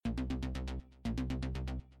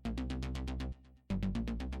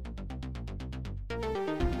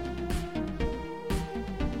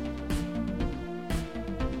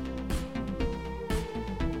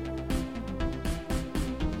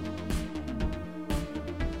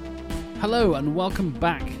Hello and welcome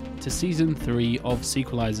back to Season 3 of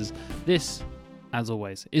Sequelizers. This, as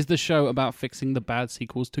always, is the show about fixing the bad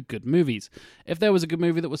sequels to good movies. If there was a good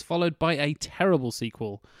movie that was followed by a terrible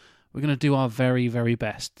sequel, we're going to do our very, very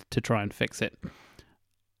best to try and fix it.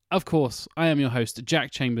 Of course, I am your host,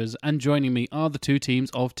 Jack Chambers, and joining me are the two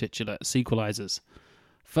teams of titular Sequelizers.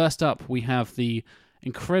 First up, we have the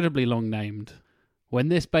incredibly long-named, when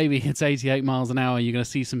this baby hits 88 miles an hour, you're going to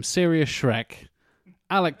see some serious Shrek,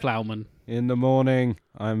 Alec Plowman. In the morning,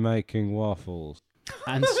 I'm making waffles.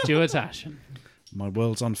 And Stuart Ashen. My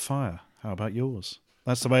world's on fire. How about yours?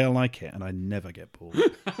 That's the way I like it, and I never get bored.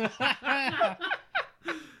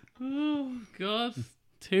 Oh, God.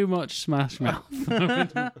 Too much Smash Mouth.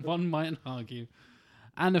 One might argue.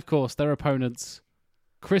 And, of course, their opponents,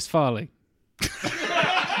 Chris Farley. That's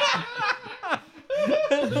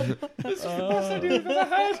the best idea I've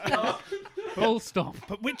ever had. Full stop.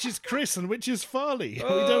 But which is Chris and which is Farley? We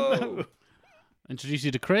don't know. Introduce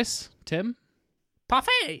you to Chris, Tim.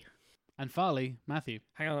 Parfait! And Farley, Matthew.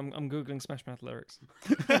 Hang on, I'm Googling Smash Mouth lyrics.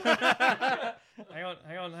 hang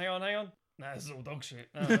on. Nah, this is all dog shit.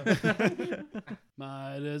 No.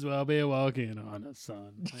 Might as well be walking on the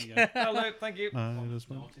sun. There you go. Hello, thank you. Might as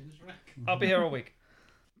well. I'll be here all week.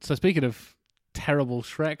 So speaking of terrible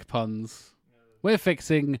Shrek puns, we're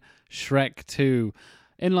fixing Shrek 2.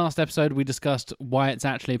 In last episode, we discussed why it's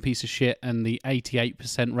actually a piece of shit and the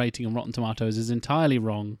 88% rating on Rotten Tomatoes is entirely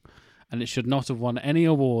wrong and it should not have won any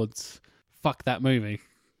awards. Fuck that movie.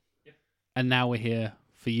 Yep. And now we're here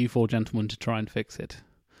for you four gentlemen to try and fix it.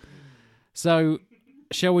 So,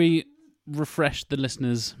 shall we refresh the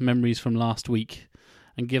listeners' memories from last week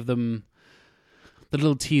and give them the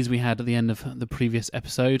little tease we had at the end of the previous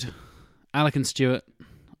episode? Alec and Stuart,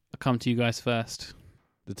 I'll come to you guys first.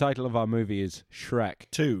 The title of our movie is Shrek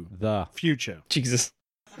 2. The Future. Jesus.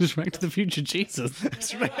 Shrek to the Future, Jesus.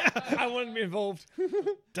 I want to be involved.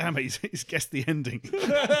 Damn it, he's guessed the ending.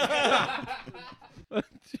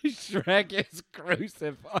 Shrek is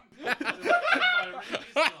crucified.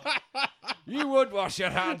 You would wash your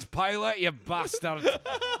hands, pilot, you bastard.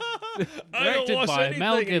 Directed by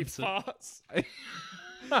Mel Gibson. I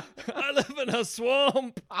live in a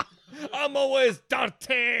swamp. I'm always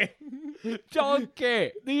dirty.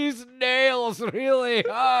 Donkey, these nails really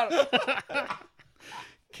hurt.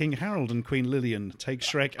 King Harold and Queen Lillian take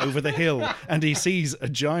Shrek over the hill and he sees a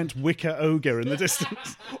giant wicker ogre in the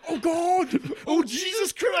distance. Oh God! Oh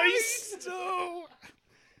Jesus Christ!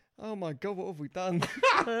 Oh my God, what have we done?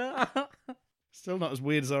 Still not as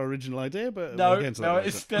weird as our original idea, but No, we'll get into that later.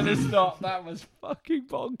 it still is not. That was fucking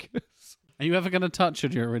bonkers. Are you ever going to touch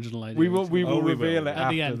on your original idea? We will reveal it At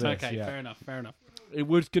after the end, this, okay, yeah. fair enough. It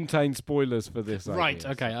would contain spoilers for this Right,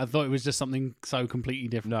 idea. okay, I thought it was just something so completely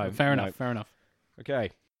different. No, Fair no. enough.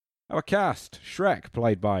 Okay. Our cast: Shrek,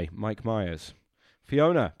 played by Mike Myers.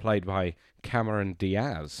 Fiona, played by Cameron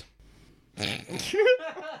Diaz.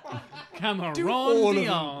 Cameron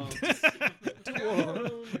Diaz.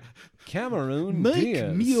 Cameron Make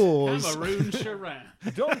Diaz. me yours. Cameroon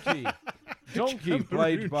Sharan. Donkey,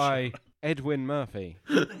 played by Edwin Murphy.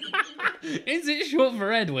 Is it short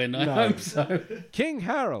for Edwin? I hope so. King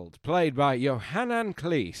Harold, played by Johannan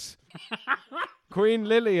Cleese. Queen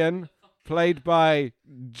Lillian, played by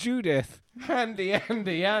Judith Handy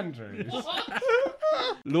Andy Andrews.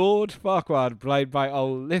 Lord Farquaad, played by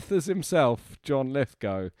old Lithers himself, John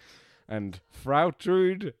Lithgow. And Frau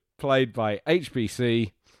Trude, played by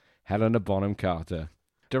HBC, Helena Bonham Carter.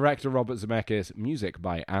 Director Robert Zemeckis, music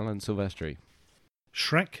by Alan Silvestri.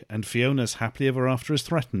 Shrek and Fiona's happily ever after is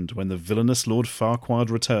threatened when the villainous Lord Farquaad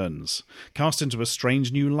returns. Cast into a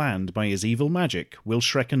strange new land by his evil magic, will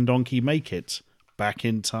Shrek and Donkey make it back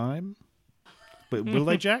in time? But will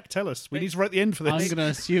they, Jack? Tell us. We need to write the end for this. I'm going to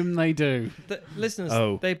assume they do. The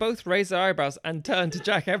listeners, they both raise their eyebrows and turn to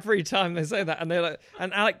Jack every time they say that, and they're like,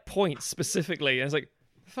 and Alec points specifically, and it's like,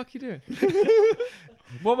 "The fuck you doing?"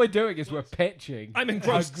 What we're doing is we're pitching. I'm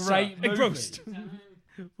engrossed. A great sir. movie. Engrossed.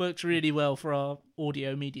 Works really well for our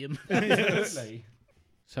audio medium. Absolutely.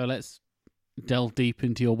 So let's delve deep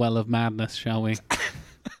into your well of madness, shall we?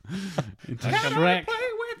 Into Shrek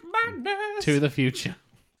to the Future.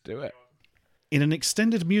 Do it. In an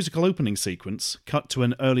extended musical opening sequence, cut to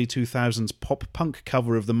an early 2000s pop-punk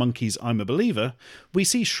cover of the Monkees' I'm a Believer, we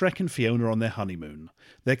see Shrek and Fiona on their honeymoon.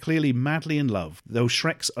 They're clearly madly in love, though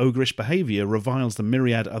Shrek's ogreish behaviour reviles the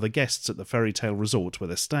myriad other guests at the fairy tale resort where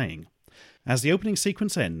they're staying. As the opening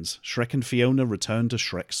sequence ends, Shrek and Fiona return to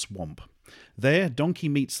Shrek's swamp. There, Donkey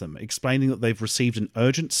meets them, explaining that they've received an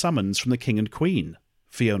urgent summons from the King and Queen,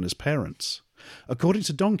 Fiona's parents. According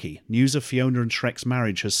to Donkey, news of Fiona and Shrek's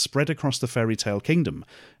marriage has spread across the fairy tale kingdom,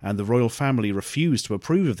 and the royal family refuse to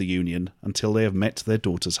approve of the union until they have met their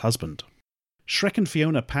daughter's husband. Shrek and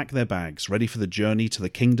Fiona pack their bags, ready for the journey to the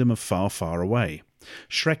kingdom of far, far away.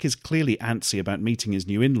 Shrek is clearly antsy about meeting his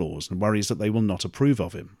new in-laws and worries that they will not approve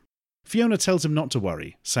of him. Fiona tells him not to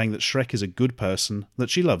worry, saying that Shrek is a good person,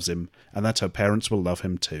 that she loves him, and that her parents will love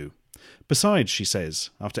him too. Besides, she says,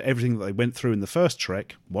 after everything that they went through in the first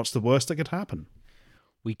Shrek, what's the worst that could happen?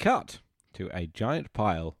 We cut to a giant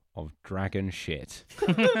pile of dragon shit.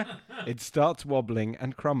 It starts wobbling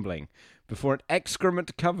and crumbling before an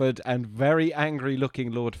excrement-covered and very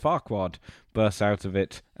angry-looking Lord Farquaad bursts out of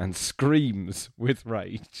it and screams with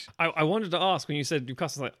rage. I wanted to ask when you said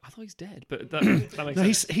Newcastle, I thought he's dead, but that makes No,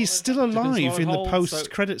 sense. he's still alive in the hole,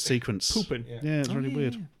 post-credit sequence. Pooping. Yeah, it's really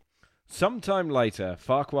weird. Sometime later,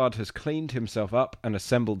 Farquaad has cleaned himself up and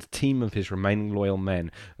assembled a team of his remaining loyal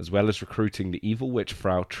men, as well as recruiting the evil witch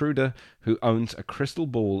Frau Truda, who owns a crystal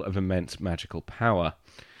ball of immense magical power.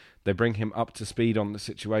 They bring him up to speed on the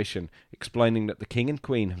situation, explaining that the King and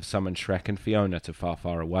Queen have summoned Shrek and Fiona to far,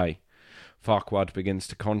 far away. Farquaad begins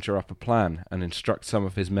to conjure up a plan and instructs some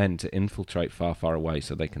of his men to infiltrate far, far away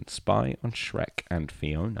so they can spy on Shrek and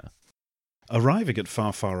Fiona. Arriving at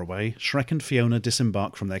Far, Far Away, Shrek and Fiona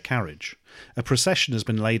disembark from their carriage. A procession has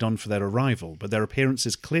been laid on for their arrival, but their appearance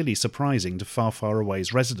is clearly surprising to Far, Far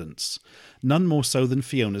Away's residents. None more so than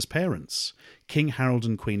Fiona's parents, King Harold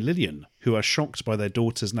and Queen Lillian, who are shocked by their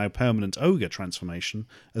daughter's now permanent ogre transformation,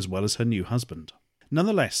 as well as her new husband.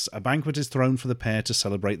 Nonetheless, a banquet is thrown for the pair to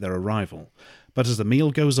celebrate their arrival, but as the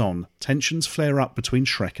meal goes on, tensions flare up between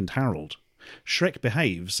Shrek and Harold. Shrek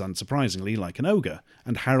behaves, unsurprisingly, like an ogre,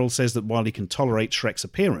 and Harold says that while he can tolerate Shrek's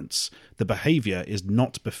appearance, the behaviour is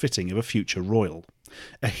not befitting of a future royal.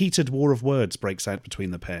 A heated war of words breaks out between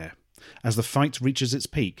the pair. As the fight reaches its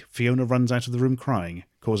peak, Fiona runs out of the room crying,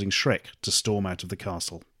 causing Shrek to storm out of the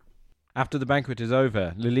castle. After the banquet is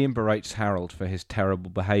over, Lillian berates Harold for his terrible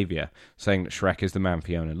behaviour, saying that Shrek is the man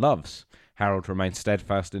Fiona loves. Harold remains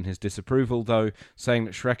steadfast in his disapproval, though, saying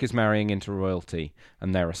that Shrek is marrying into royalty,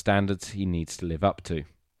 and there are standards he needs to live up to.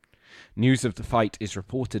 News of the fight is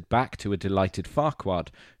reported back to a delighted Farquaad,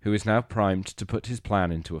 who is now primed to put his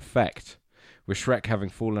plan into effect. With Shrek having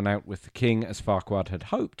fallen out with the king as Farquaad had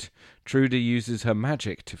hoped, Truda uses her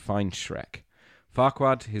magic to find Shrek.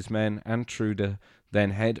 Farquaad, his men, and Truda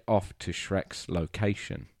then head off to Shrek's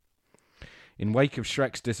location. In wake of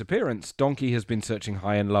Shrek's disappearance, Donkey has been searching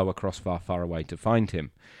high and low across Far, Far Away to find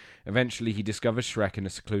him. Eventually he discovers Shrek in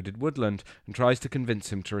a secluded woodland and tries to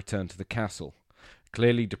convince him to return to the castle.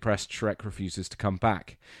 Clearly depressed, Shrek refuses to come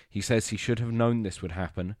back. He says he should have known this would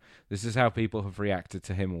happen. This is how people have reacted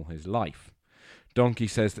to him all his life. Donkey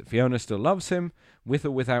says that Fiona still loves him, with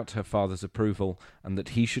or without her father's approval, and that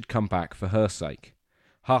he should come back for her sake.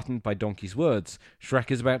 Heartened by Donkey's words,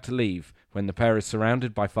 Shrek is about to leave when the pair is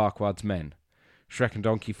surrounded by Farquaad's men. Shrek and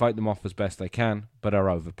Donkey fight them off as best they can, but are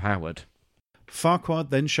overpowered. Farquaad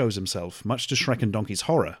then shows himself, much to Shrek and Donkey's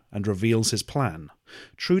horror, and reveals his plan.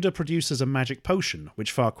 Truda produces a magic potion,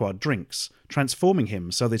 which Farquaad drinks, transforming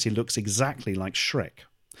him so that he looks exactly like Shrek.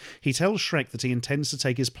 He tells Shrek that he intends to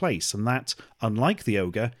take his place, and that, unlike the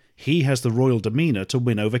ogre, he has the royal demeanour to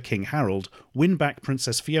win over King Harold, win back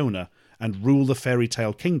Princess Fiona, and rule the fairy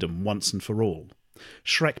tale kingdom once and for all.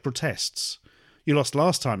 Shrek protests. "You lost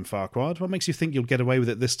last time, Farquaad. What makes you think you'll get away with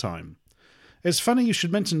it this time?" "It's funny you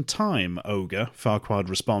should mention time, ogre," Farquaad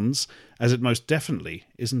responds, "as it most definitely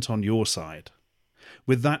isn't on your side."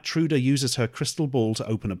 With that, Truda uses her crystal ball to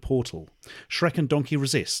open a portal. Shrek and Donkey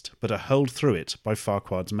resist, but are hurled through it by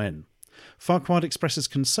Farquaad's men. Farquaad expresses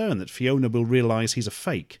concern that Fiona will realise he's a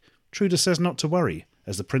fake. Truda says not to worry,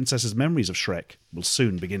 as the princess's memories of Shrek will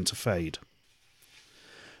soon begin to fade.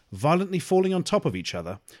 Violently falling on top of each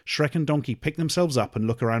other, Shrek and Donkey pick themselves up and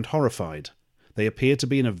look around horrified. They appear to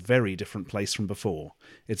be in a very different place from before.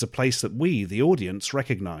 It's a place that we, the audience,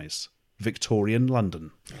 recognise. Victorian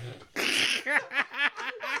London.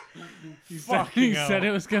 He said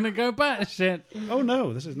it was going to go batshit. Oh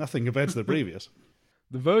no, this is nothing compared to the previous.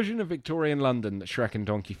 The version of Victorian London that Shrek and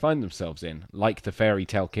Donkey find themselves in, like the fairy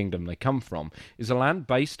tale kingdom they come from, is a land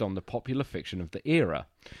based on the popular fiction of the era.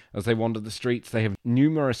 As they wander the streets, they have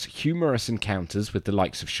numerous humorous encounters with the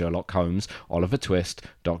likes of Sherlock Holmes, Oliver Twist,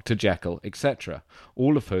 Dr. Jekyll, etc.,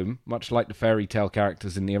 all of whom, much like the fairy tale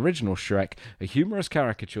characters in the original Shrek, are humorous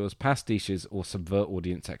caricatures, pastiches, or subvert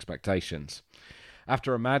audience expectations.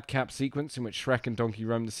 After a madcap sequence in which Shrek and Donkey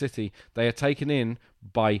roam the city, they are taken in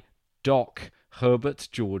by Doc Herbert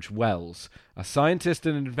George Wells, a scientist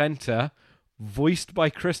and inventor voiced by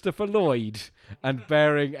Christopher Lloyd and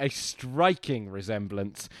bearing a striking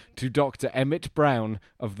resemblance to Dr. Emmett Brown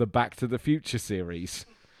of the Back to the Future series,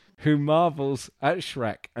 who marvels at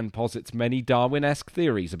Shrek and posits many Darwin-esque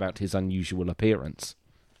theories about his unusual appearance.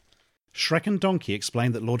 Shrek and Donkey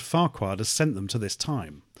explain that Lord Farquaad has sent them to this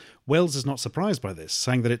time. Wells is not surprised by this,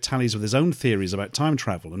 saying that it tallies with his own theories about time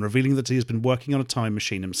travel and revealing that he has been working on a time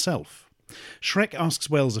machine himself. Shrek asks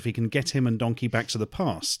Wells if he can get him and Donkey back to the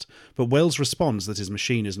past, but Wells responds that his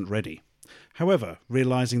machine isn't ready. However,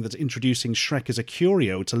 realising that introducing Shrek as a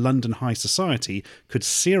curio to London high society could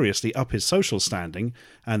seriously up his social standing,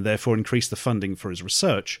 and therefore increase the funding for his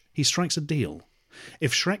research, he strikes a deal.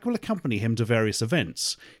 If Shrek will accompany him to various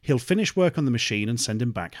events, he'll finish work on the machine and send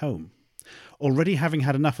him back home. Already having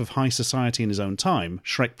had enough of high society in his own time,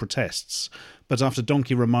 Shrek protests, but after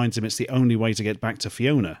Donkey reminds him it's the only way to get back to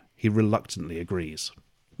Fiona, he reluctantly agrees.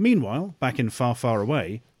 Meanwhile, back in Far, Far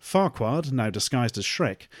Away, Farquaad, now disguised as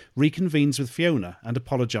Shrek, reconvenes with Fiona and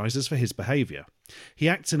apologises for his behaviour. He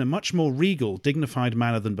acts in a much more regal, dignified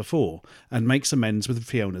manner than before, and makes amends with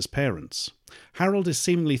Fiona's parents. Harold is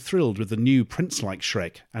seemingly thrilled with the new prince-like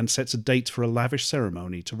Shrek and sets a date for a lavish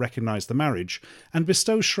ceremony to recognise the marriage and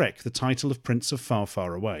bestow Shrek the title of Prince of Far,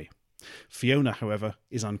 Far Away. Fiona, however,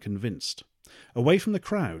 is unconvinced. Away from the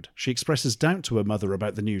crowd, she expresses doubt to her mother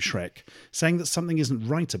about the new Shrek, saying that something isn't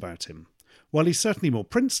right about him. While he's certainly more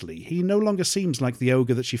princely, he no longer seems like the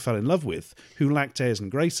ogre that she fell in love with, who lacked airs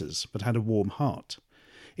and graces, but had a warm heart.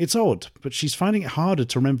 It's odd, but she's finding it harder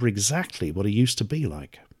to remember exactly what he used to be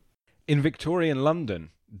like. In Victorian London,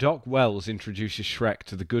 Doc Wells introduces Shrek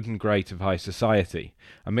to the good and great of high society,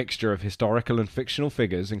 a mixture of historical and fictional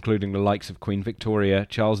figures, including the likes of Queen Victoria,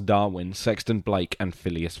 Charles Darwin, Sexton Blake, and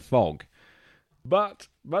Phileas Fogg. But,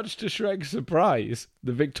 much to Shrek's surprise,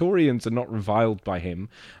 the Victorians are not reviled by him,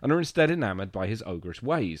 and are instead enamoured by his ogreish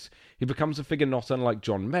ways. He becomes a figure not unlike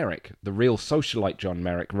John Merrick, the real socialite John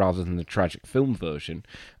Merrick rather than the tragic film version,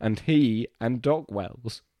 and he and Doc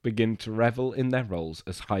Wells begin to revel in their roles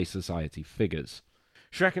as high society figures.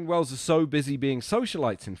 Shrek and Wells are so busy being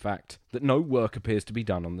socialites, in fact, that no work appears to be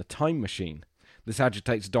done on the time machine. This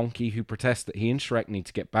agitates Donkey, who protests that he and Shrek need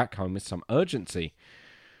to get back home with some urgency.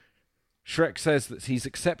 Shrek says that he's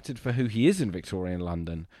accepted for who he is in Victorian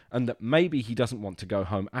London, and that maybe he doesn't want to go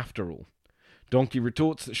home after all. Donkey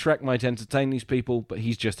retorts that Shrek might entertain these people, but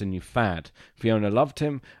he's just a new fad. Fiona loved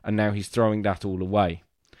him, and now he's throwing that all away.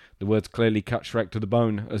 The words clearly cut Shrek to the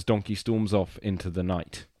bone as Donkey storms off into the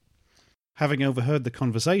night. Having overheard the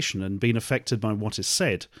conversation and been affected by what is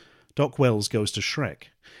said, Doc Wells goes to Shrek.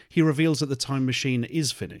 He reveals that the time machine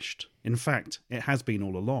is finished. In fact, it has been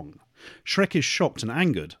all along. Shrek is shocked and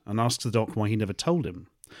angered and asks the Doc why he never told him.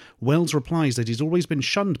 Wells replies that he's always been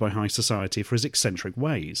shunned by high society for his eccentric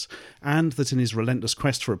ways, and that in his relentless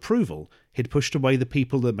quest for approval, he'd pushed away the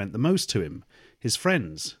people that meant the most to him: his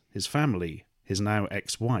friends, his family, his now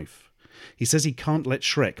ex-wife. He says he can't let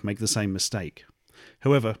Shrek make the same mistake.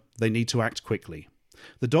 However, they need to act quickly.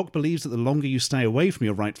 The Doc believes that the longer you stay away from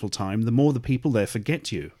your rightful time, the more the people there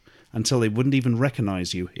forget you, until they wouldn't even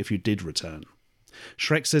recognise you if you did return.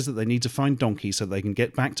 Shrek says that they need to find Donkey so they can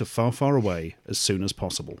get back to Far, Far Away as soon as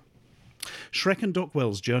possible. Shrek and Doc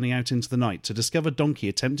Wells journey out into the night to discover Donkey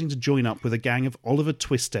attempting to join up with a gang of Oliver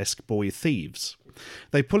Twist-esque boy thieves.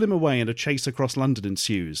 They pull him away and a chase across London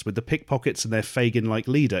ensues, with the pickpockets and their Fagin-like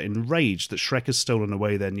leader enraged that Shrek has stolen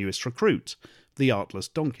away their newest recruit, the artless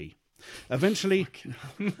Donkey. Eventually,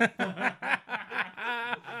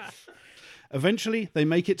 they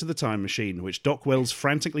make it to the time machine, which Doc Wells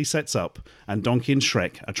frantically sets up, and Donkey and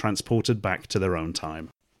Shrek are transported back to their own time.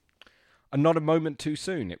 And not a moment too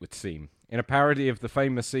soon, it would seem. In a parody of the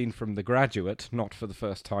famous scene from The Graduate, not for the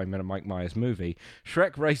first time in a Mike Myers movie,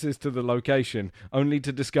 Shrek races to the location, only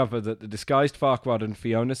to discover that the disguised Farquaad and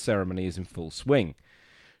Fiona's ceremony is in full swing.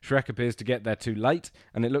 Shrek appears to get there too late,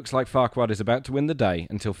 and it looks like Farquaad is about to win the day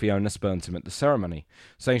until Fiona spurns him at the ceremony,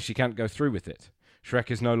 saying she can't go through with it. Shrek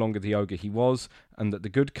is no longer the ogre he was, and that the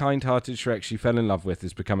good, kind-hearted Shrek she fell in love with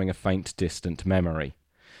is becoming a faint, distant memory.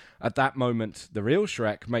 At that moment, the real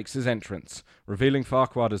Shrek makes his entrance, revealing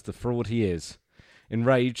Farquaad as the fraud he is.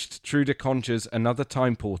 Enraged, Truda conjures another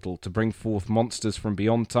time portal to bring forth monsters from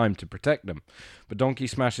beyond time to protect them, but Donkey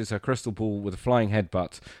smashes her crystal ball with a flying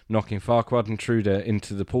headbutt, knocking Farquaad and Truda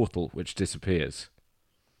into the portal, which disappears.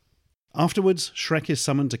 Afterwards, Shrek is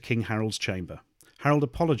summoned to King Harold's chamber. Harold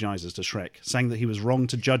apologises to Shrek, saying that he was wrong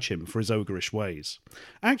to judge him for his ogreish ways.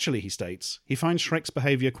 Actually, he states, he finds Shrek's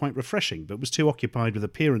behaviour quite refreshing, but was too occupied with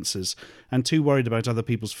appearances and too worried about other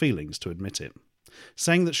people's feelings to admit it.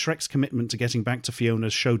 Saying that Shrek's commitment to getting back to Fiona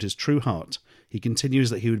showed his true heart, he continues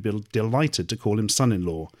that he would be delighted to call him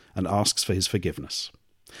son-in-law and asks for his forgiveness.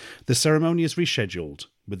 The ceremony is rescheduled,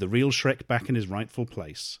 with the real Shrek back in his rightful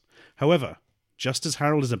place. However, just as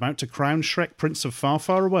Harold is about to crown Shrek Prince of Far,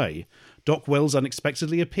 Far Away, Doc Wells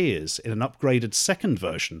unexpectedly appears in an upgraded second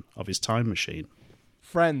version of his time machine.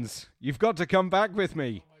 Friends, you've got to come back with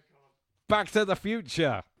me. Back to the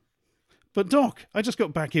future. But Doc, I just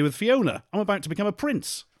got back here with Fiona. I'm about to become a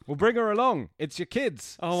prince. Well, bring her along. It's your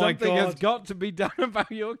kids. Oh my Something has God. got to be done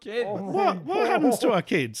about your kids. What happens to our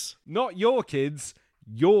kids? Not your kids,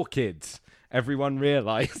 your kids. Everyone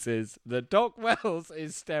realises that Doc Wells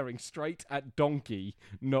is staring straight at Donkey,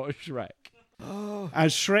 not Shrek.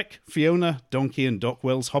 As Shrek, Fiona, Donkey and Doc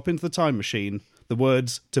Wells hop into the time machine, the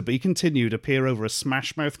words "To be continued" appear over a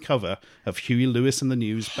Smash-Mouth cover of Huey Lewis and the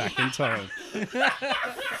News Back in Time.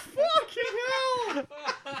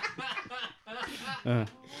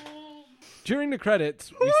 During the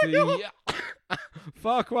credits, we see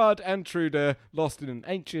Farquaad and Truda lost in an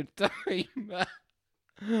ancient time,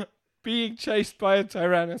 being chased by a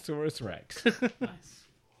Tyrannosaurus Rex. Nice.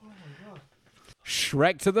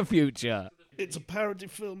 Shrek to the future. It's a parody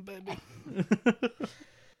film, baby.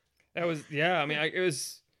 That was, yeah, I mean, it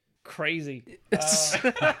was crazy.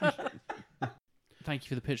 Thank you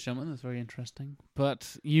for the pitch, gentlemen. That's very interesting.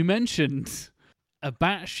 But you mentioned a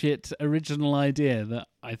batshit original idea that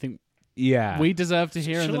I think Yeah. we deserve to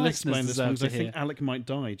hear and Shall the I listeners explain this deserve one? to I hear. think Alec might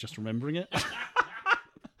die just remembering it.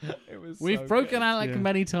 We've broken Alec Yeah.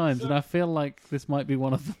 many times, and I feel like this might be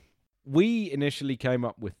one of them. We initially came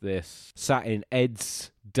up with this, sat in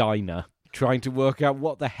Ed's diner, trying to work out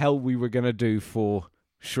what the hell we were going to do for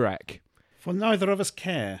Shrek. For neither of us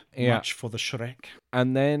care Yeah. much for the Shrek.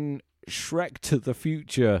 And then Shrek to the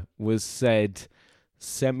future was said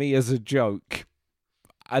semi as a joke,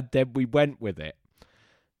 and then we went with it.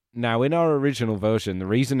 Now, in our original version, the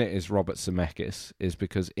reason it is Robert Zemeckis is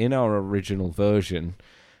because in our original version,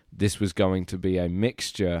 this was going to be a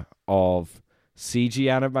mixture of CG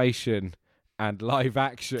animation and live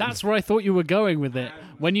action. That's where I thought you were going with it.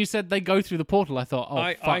 When you said they go through the portal, I thought,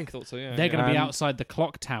 I fuck. thought so, yeah. They're going to be And- outside the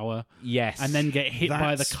clock tower Yes. and then get hit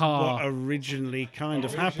by the That's car. what originally kind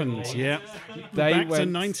of happened. Yeah. they Back to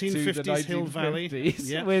went 1950s to the Hill Valley. 1950s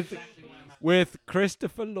Yeah. with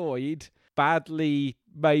Christopher Lloyd badly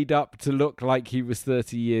made up to look like he was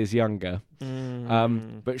 30 years younger.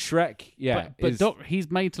 But Shrek, yeah, but is, he's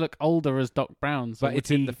made to look older as Doc Brown. So but would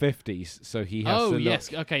it's in he- the 50s, so he has Oh to look.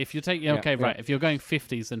 yes, okay. If you're taking, Yeah, okay, yeah. right. If you're going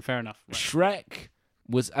 50s, then fair enough. Right. Shrek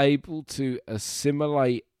was able to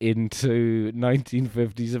assimilate into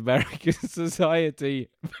 1950s American society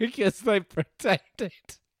because they pretended.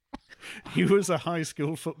 He was a high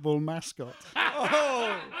school football mascot.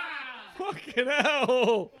 Oh, fucking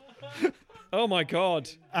hell. Oh, my God.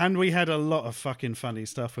 And we had a lot of fucking funny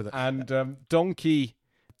stuff with it. And Donkey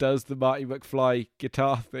does the Marty McFly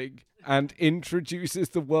guitar thing and introduces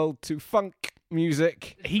the world to funk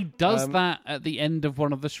music. He does Um, that at the end of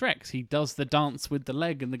one of the Shreks. He does the dance with the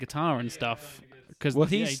leg and the guitar and stuff. Because Well,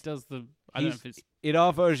 he he's- does the. I don't know if it's In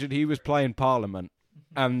our version, he was playing Parliament,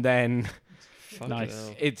 and then Fucking Nice.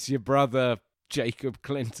 hell. It's Your Brother Jacob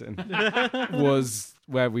Clinton was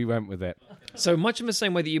where we went with it. So much in the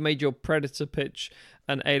same way that you made your Predator pitch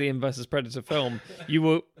an Alien versus Predator film, you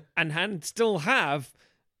were and still have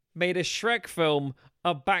made a Shrek film,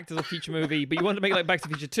 a Back to the Future movie, but you want to make like Back to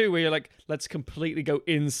the Future 2, where you're like, let's completely go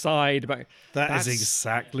inside. That's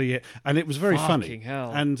exactly it. And it was very funny. Fucking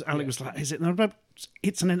hell. And Alec was like, is it not about...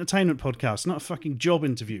 It's an entertainment podcast, not a fucking job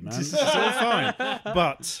interview, man. It's all fine.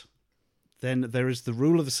 But then there is the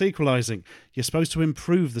rule of the sequelizing. You're supposed to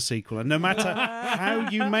improve the sequel. And no matter how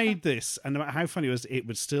you made this, and no matter how funny it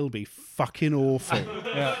would still be fucking awful.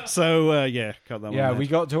 So, cut that one. Yeah, out. we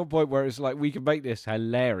got to a point where it's like, we can make this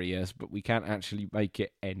hilarious, but we can't actually make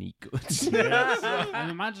it any good. I'm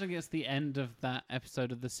imagining it's the end of that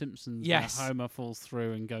episode of The Simpsons Yes. where Homer falls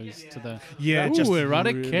through and goes to the Yeah, just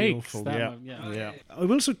erotic really cakes. awful. That Yeah. one, yeah. Yeah.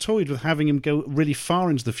 I've also toyed with having him go really far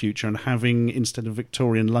into the future and having, instead of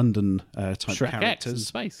Victorian London type Shrek X in characters.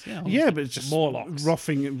 space. Yeah, Yeah, but it's just Morlocks.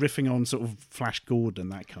 riffing on sort of Flash Gordon,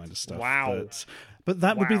 that kind of stuff. Wow. But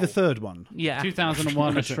that would be the third one. Yeah.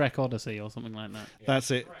 2001 A Shrek Odyssey or something like that.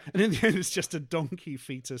 That's it. And in the end, it's just a donkey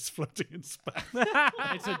fetus floating in space.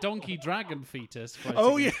 It's a donkey dragon fetus. floating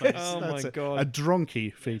Oh, in yes. space. Oh, that's my it. God. A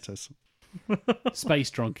donkey fetus. Space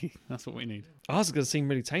donkey. That's what we need. Ours is going to seem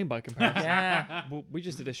really tame by comparison. Yeah. Well, we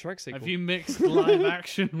just did a Shrek sequel. Have you mixed live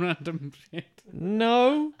action random shit?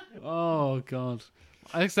 No. Oh, God.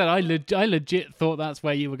 I said I legit thought that's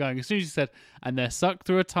where you were going. As soon as you said, and they're sucked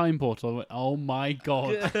through a time portal, I went, oh my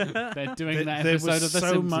god, they're doing that There episode was of The so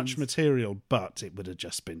Simpsons. much material, but it would have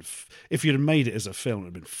just been... if you'd have made it as a film, it would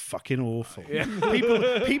have been fucking awful.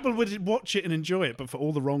 People would watch it and enjoy it, but for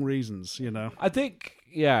all the wrong reasons, you know. I think,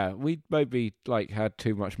 yeah, we maybe had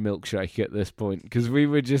too much milkshake at this point because we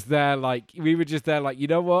were just there like, you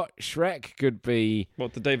know what? Shrek could be...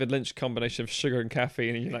 What, the David Lynch combination of sugar and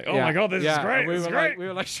caffeine, and you're like, oh Yeah, my god, this is yeah, great. and we This is were great.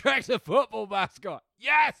 like, Shrek's a football mascot.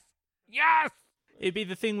 Yes! It'd be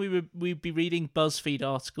the thing we'd be reading BuzzFeed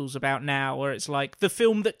articles about now, where it's like the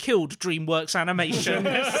film that killed DreamWorks Animation.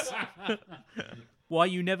 Why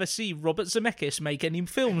you never see Robert Zemeckis make any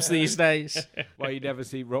films these days? Why you never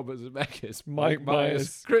see Robert Zemeckis, Mike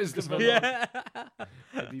Myers, Christopher Lloyd, Yeah.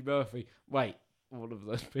 Eddie Murphy. Wait, all of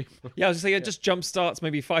those people. Yeah, I was just saying, it just jump starts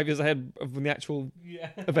maybe 5 years ahead of when the actual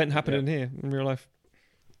event happened in here, in real life.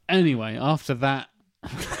 Anyway, after that,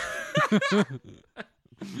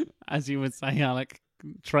 as you would say, Alec,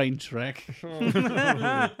 train Shrek.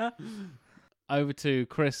 Over to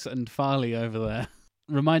Chris and Farley over there.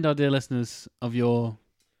 Remind our dear listeners of your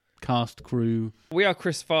cast crew. We are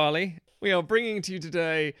Chris Farley. We are bringing to you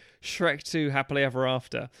today Shrek 2 Happily Ever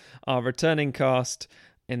After. Our returning cast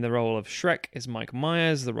in the role of Shrek is Mike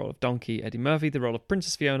Myers, the role of Donkey, Eddie Murphy, the role of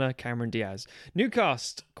Princess Fiona, Cameron Diaz. New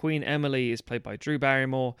cast, Queen Emily is played by Drew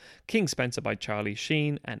Barrymore, King Spencer by Charlie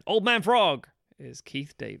Sheen, and Old Man Frog is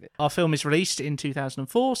Keith David. Our film is released in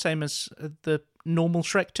 2004, same as the normal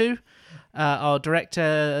Shrek 2. Our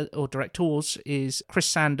director or directors is Chris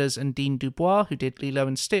Sanders and Dean Dubois, who did Lilo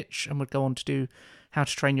and Stitch and would go on to do How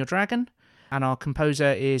to Train Your Dragon. And our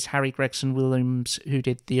composer is Harry Gregson Williams, who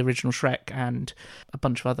did the original Shrek and a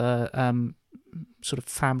bunch of other sort of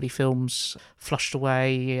family films, Flushed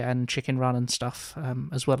Away and Chicken Run and stuff,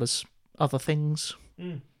 as well as other things.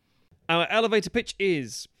 Our elevator pitch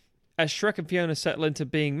is: as Shrek and Fiona settle into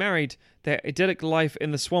being married, their idyllic life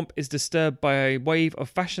in the swamp is disturbed by a wave of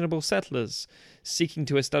fashionable settlers seeking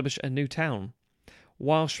to establish a new town.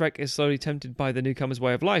 While Shrek is slowly tempted by the newcomer's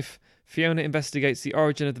way of life, Fiona investigates the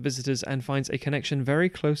origin of the visitors and finds a connection very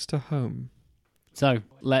close to home. So,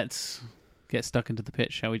 let's get stuck into the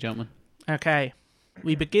pitch, shall we, gentlemen? Okay.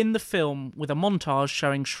 We begin the film with a montage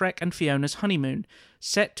showing Shrek and Fiona's honeymoon,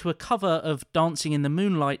 set to a cover of Dancing in the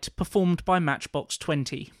Moonlight performed by Matchbox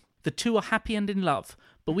 20. The two are happy and in love,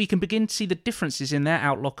 but we can begin to see the differences in their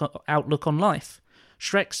outlook on life.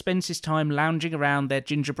 Shrek spends his time lounging around their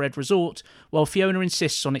gingerbread resort, while Fiona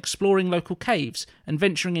insists on exploring local caves and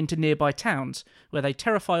venturing into nearby towns, where they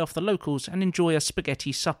terrify off the locals and enjoy a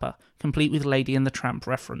spaghetti supper, complete with Lady and the Tramp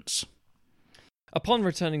reference. Upon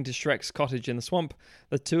returning to Shrek's cottage in the swamp,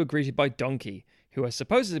 the two are greeted by Donkey, who has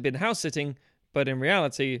supposedly been house-sitting, but in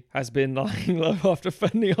reality has been lying low after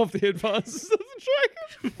fending off the advances of the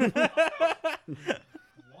dragon.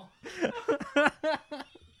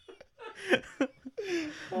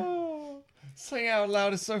 Saying out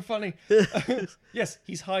loud is so funny. Yes,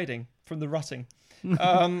 he's hiding from the rutting.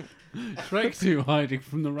 Shrek 2 hiding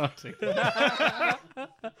from the rutting.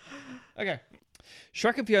 Okay.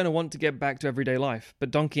 Shrek and Fiona want to get back to everyday life,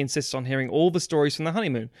 but Donkey insists on hearing all the stories from the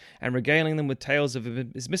honeymoon and regaling them with tales of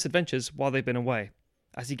his misadventures while they've been away.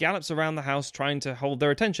 As he gallops around the house trying to hold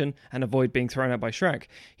their attention and avoid being thrown out by Shrek,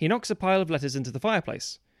 he knocks a pile of letters into the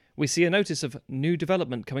fireplace. We see a notice of new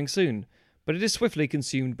development coming soon, but it is swiftly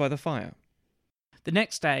consumed by the fire. The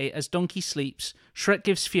next day, as Donkey sleeps, Shrek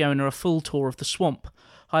gives Fiona a full tour of the swamp,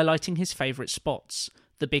 highlighting his favourite spots: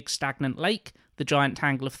 the big stagnant lake, the giant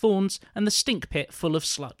tangle of thorns, and the stink pit full of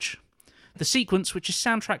sludge. The sequence, which is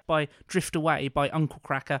soundtracked by Drift Away by Uncle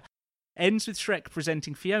Kracker, ends with Shrek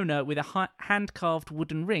presenting Fiona with a hand-carved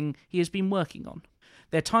wooden ring he has been working on.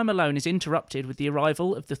 Their time alone is interrupted with the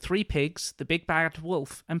arrival of the three pigs, the big bad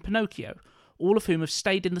wolf, and Pinocchio, all of whom have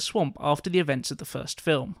stayed in the swamp after the events of the first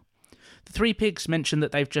film. The three pigs mention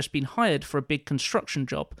that they've just been hired for a big construction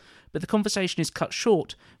job, but the conversation is cut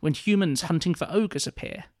short when humans hunting for ogres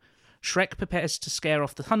appear. Shrek prepares to scare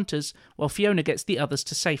off the hunters, while Fiona gets the others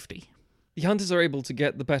to safety. The hunters are able to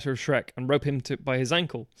get the better of Shrek and rope him by his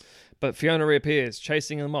ankle, but Fiona reappears,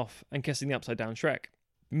 chasing them off and kissing the upside-down Shrek.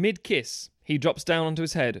 Mid-kiss, he drops down onto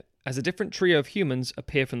his head as a different trio of humans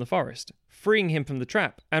appear from the forest, freeing him from the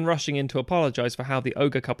trap and rushing in to apologise for how the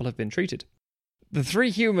ogre couple have been treated. The three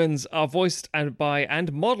humans are voiced by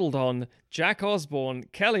and modelled on Jack Osborne,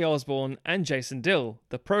 Kelly Osborne, and Jason Dill,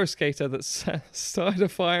 the pro skater that started a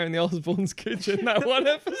fire in the Osborne's kitchen that one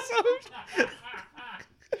episode.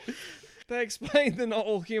 They explain that not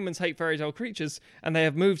all humans hate fairy tale creatures, and they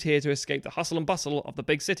have moved here to escape the hustle and bustle of the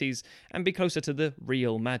big cities and be closer to the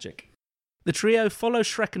real magic. The trio follow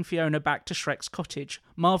Shrek and Fiona back to Shrek's cottage,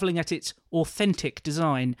 marvelling at its authentic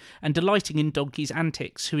design and delighting in Donkey's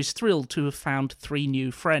antics, who is thrilled to have found 3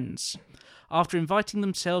 new friends. After inviting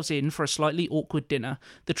themselves in for a slightly awkward dinner,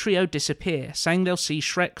 the trio disappear, saying they'll see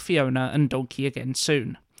Shrek, Fiona and Donkey again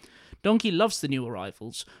soon. Donkey loves the new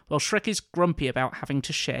arrivals, while Shrek is grumpy about having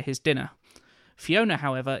to share his dinner. Fiona,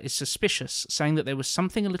 however, is suspicious, saying that there was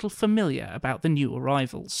something a little familiar about the new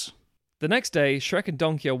arrivals. The next day, Shrek and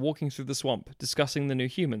Donkey are walking through the swamp, discussing the new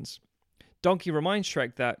humans. Donkey reminds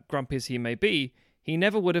Shrek that, grumpy as he may be, he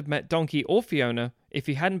never would have met Donkey or Fiona if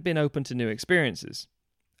he hadn't been open to new experiences.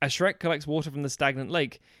 As Shrek collects water from the stagnant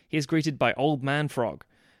lake, he is greeted by Old Man Frog,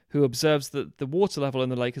 who observes that the water level in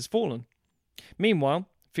the lake has fallen. Meanwhile,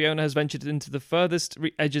 Fiona has ventured into the furthest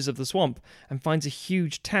edges of the swamp and finds a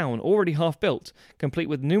huge town already half built, complete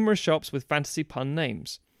with numerous shops with fantasy pun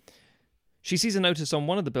names. She sees a notice on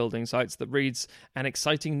one of the building sites that reads, "An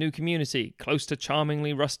exciting new community, close to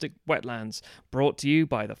charmingly rustic wetlands, brought to you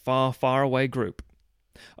by the Far, Far Away group."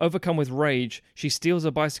 Overcome with rage, she steals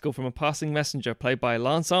a bicycle from a passing messenger played by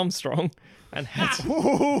Lance Armstrong and heads...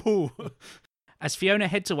 As Fiona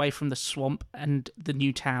heads away from the swamp and the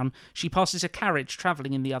new town, she passes a carriage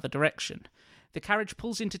travelling in the other direction. The carriage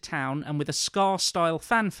pulls into town, and with a Scar-style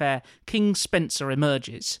fanfare, King Spencer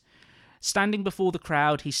emerges. Standing before the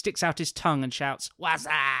crowd, he sticks out his tongue and shouts, "What's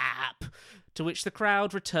up?" To which the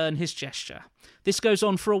crowd return his gesture. This goes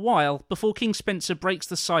on for a while before King Spencer breaks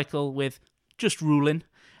the cycle with, "Just ruling,"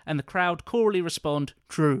 and the crowd chorally respond,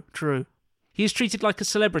 "True, true." He is treated like a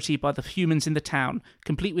celebrity by the humans in the town,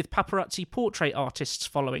 complete with paparazzi portrait artists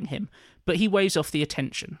following him, but he waves off the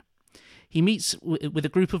attention. He meets with a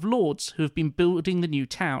group of lords who have been building the new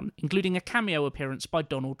town, including a cameo appearance by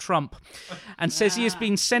Donald Trump, and says he has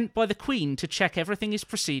been sent by the Queen to check everything is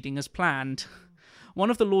proceeding as planned. One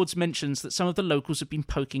of the lords mentions that some of the locals have been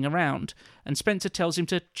poking around, and Spencer tells him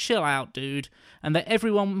to chill out, dude, and that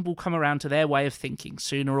everyone will come around to their way of thinking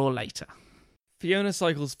sooner or later. Fiona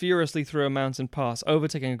cycles furiously through a mountain pass,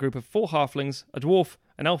 overtaking a group of 4 halflings, a dwarf,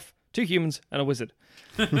 an elf, 2 humans, and a wizard.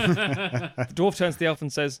 The dwarf turns to the elf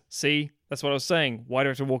and says, "See, that's what I was saying. Why do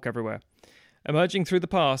I have to walk everywhere?" Emerging through the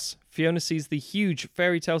pass, Fiona sees the huge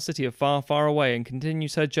fairy tale city of Far, Far Away and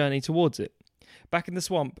continues her journey towards it. Back in the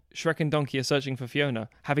swamp, Shrek and Donkey are searching for Fiona,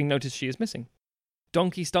 having noticed she is missing.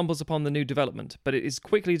 Donkey stumbles upon the new development, but it is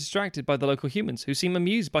quickly distracted by the local humans, who seem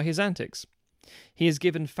amused by his antics. He is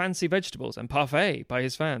given fancy vegetables and parfait by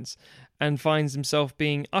his fans, and finds himself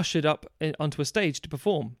being ushered up onto a stage to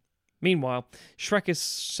perform. Meanwhile, Shrek is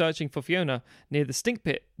searching for Fiona near the stink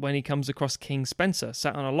pit when he comes across King Spencer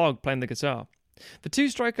sat on a log playing the guitar. The two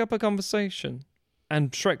strike up a conversation,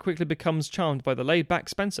 and Shrek quickly becomes charmed by the laid-back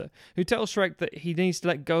Spencer, who tells Shrek that he needs to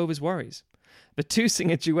let go of his worries. The two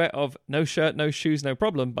sing a duet of "No Shirt, No Shoes, No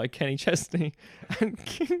Problem" by Kenny Chesney, and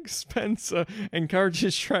King Spencer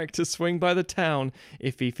encourages Shrek to swing by the town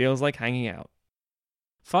if he feels like hanging out.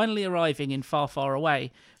 Finally arriving in Far, Far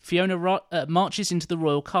Away, Fiona marches into the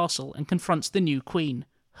royal castle and confronts the new queen,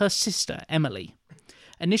 her sister Emily.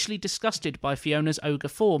 Initially disgusted by Fiona's ogre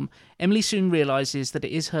form, Emily soon realises that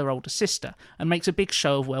it is her older sister and makes a big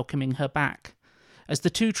show of welcoming her back. As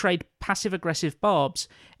the two trade passive-aggressive barbs,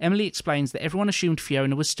 Emily explains that everyone assumed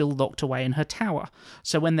Fiona was still locked away in her tower,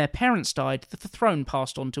 so when their parents died, that the throne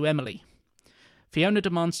passed on to Emily. Fiona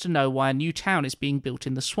demands to know why a new town is being built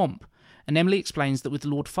in the swamp, and Emily explains that with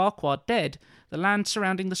Lord Farquaad dead, the land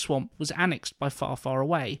surrounding the swamp was annexed by Far, Far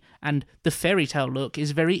Away, and the fairy tale look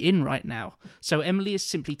is very in right now, so Emily is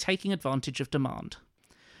simply taking advantage of demand.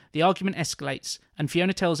 The argument escalates, and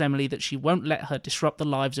Fiona tells Emily that she won't let her disrupt the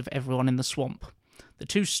lives of everyone in the swamp. The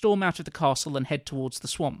two storm out of the castle and head towards the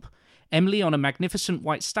swamp, Emily on a magnificent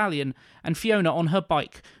white stallion, and Fiona on her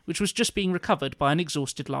bike, which was just being recovered by an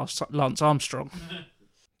exhausted Lance Armstrong.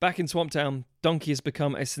 Back in Swamptown, Donkey has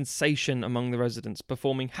become a sensation among the residents,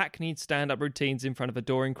 performing hackneyed stand-up routines in front of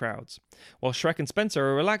adoring crowds, while Shrek and Spencer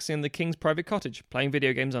are relaxing in the king's private cottage, playing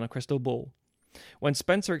video games on a crystal ball. When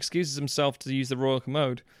Spencer excuses himself to use the royal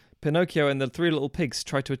commode, Pinocchio and the 3 little pigs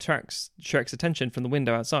try to attract Shrek's attention from the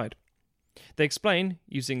window outside. They explain,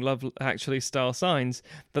 using Love Actually style signs,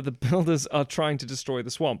 that the builders are trying to destroy the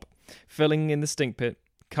swamp, filling in the stink pit,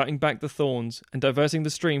 cutting back the thorns, and diverting the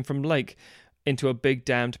stream from the lake into a big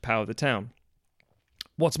dam to power the town.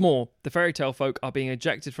 What's more, the fairy tale folk are being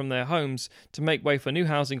ejected from their homes to make way for new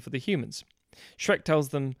housing for the humans. Shrek tells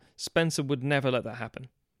them Spencer would never let that happen.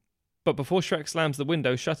 But before Shrek slams the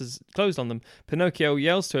window shutters closed on them, Pinocchio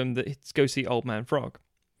yells to him that he's go see Old Man Frog.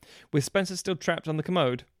 With Spencer still trapped on the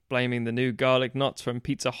commode, blaming the new garlic knots from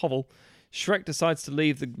Pizza Hovel, Shrek decides to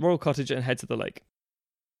leave the royal cottage and head to the lake.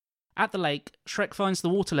 At the lake, Shrek finds the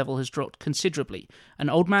water level has dropped considerably, and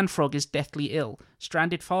Old Man Frog is deathly ill,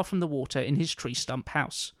 stranded far from the water in his tree stump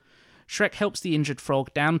house. Shrek helps the injured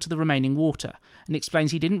frog down to the remaining water, and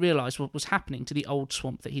explains he didn't realise what was happening to the old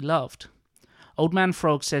swamp that he loved. Old Man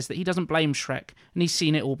Frog says that he doesn't blame Shrek, and he's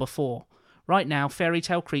seen it all before. Right now, fairy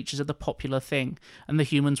tale creatures are the popular thing, and the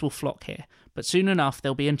humans will flock here, but soon enough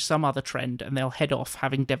they'll be in some other trend, and they'll head off,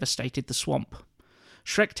 having devastated the swamp.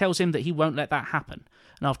 Shrek tells him that he won't let that happen,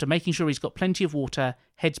 and after making sure he's got plenty of water,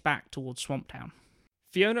 heads back towards Swamptown.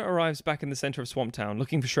 Fiona arrives back in the centre of Swamptown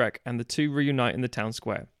looking for Shrek, and the two reunite in the town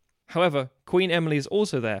square. However, Queen Emily is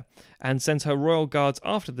also there, and sends her royal guards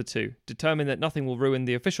after the two, determined that nothing will ruin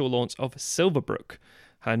the official launch of Silverbrook,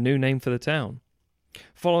 her new name for the town.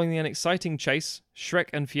 Following an exciting chase, Shrek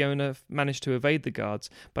and Fiona manage to evade the guards,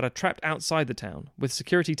 but are trapped outside the town, with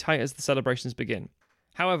security tight as the celebrations begin.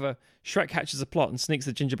 However, Shrek hatches a plot and sneaks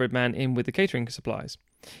the gingerbread man in with the catering supplies.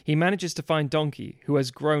 He manages to find Donkey, who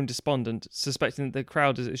has grown despondent, suspecting that the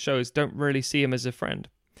crowd as it shows don't really see him as a friend.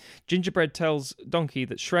 Gingerbread tells Donkey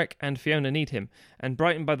that Shrek and Fiona need him, and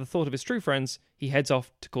brightened by the thought of his true friends, he heads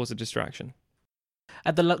off to cause a distraction.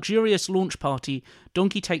 At the luxurious launch party,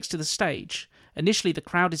 Donkey takes to the stage. Initially, the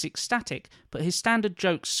crowd is ecstatic, but his standard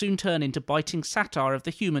jokes soon turn into biting satire of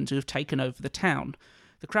the humans who have taken over the town.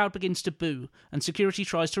 The crowd begins to boo, and security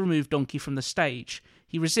tries to remove Donkey from the stage.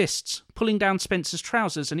 He resists, pulling down Spencer's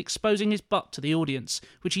trousers and exposing his butt to the audience,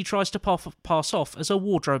 which he tries to pass off as a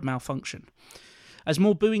wardrobe malfunction. As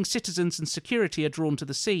more booing citizens and security are drawn to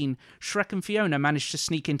the scene, Shrek and Fiona manage to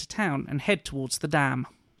sneak into town and head towards the dam.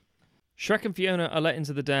 Shrek and Fiona are let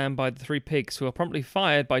into the dam by the three pigs, who are promptly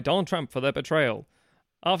fired by Donald Trump for their betrayal.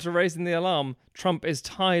 After raising the alarm, Trump is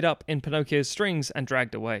tied up in Pinocchio's strings and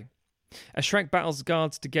dragged away. As Shrek battles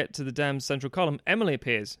guards to get to the dam's central column, Emily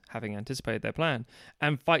appears, having anticipated their plan,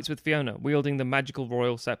 and fights with Fiona, wielding the magical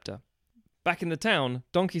royal scepter. Back in the town,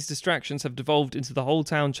 Donkey's distractions have devolved into the whole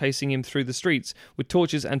town chasing him through the streets with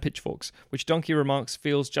torches and pitchforks, which Donkey remarks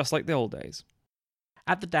feels just like the old days.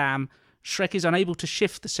 At the dam, Shrek is unable to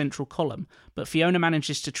shift the central column, but Fiona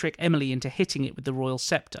manages to trick Emily into hitting it with the royal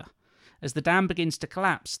scepter. As the dam begins to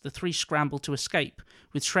collapse, the three scramble to escape,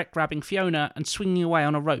 with Shrek grabbing Fiona and swinging away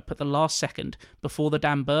on a rope at the last second before the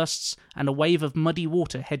dam bursts and a wave of muddy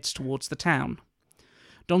water heads towards the town.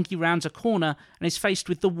 Donkey rounds a corner and is faced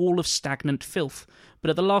with the wall of stagnant filth, but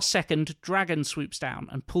at the last second, Dragon swoops down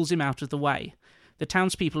and pulls him out of the way. The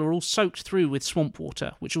townspeople are all soaked through with swamp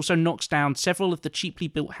water, which also knocks down several of the cheaply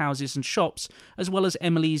built houses and shops, as well as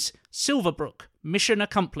Emily's Silverbrook, mission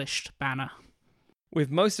accomplished banner. With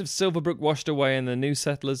most of Silverbrook washed away and the new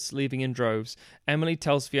settlers leaving in droves, Emily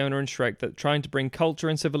tells Fiona and Shrek that trying to bring culture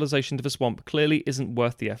and civilization to the swamp clearly isn't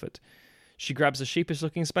worth the effort. She grabs a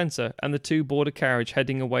sheepish-looking Spencer, and the two board a carriage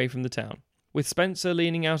heading away from the town, with Spencer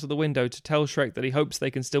leaning out of the window to tell Shrek that he hopes they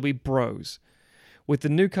can still be bros. With the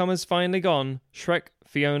newcomers finally gone, Shrek,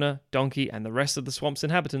 Fiona, Donkey, and the rest of the swamp's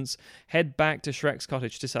inhabitants head back to Shrek's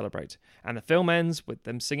cottage to celebrate, and the film ends with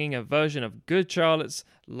them singing a version of Good Charlotte's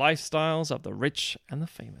Lifestyles of the Rich and the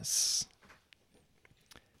Famous.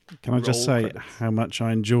 Can I just Roll say credits. how much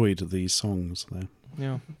I enjoyed these songs, though?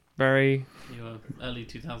 Yeah, very... You're early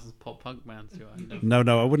 2000s pop punk man, too. No,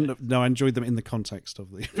 I wouldn't have. No, I enjoyed them in the context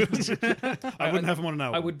of the. I wouldn't have them on an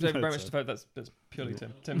album. I would very No, much so- defer that's purely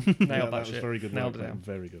Tim. Tim Yeah, nailed that was shit. very good. Nailed work, it down.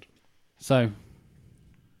 Very good. So,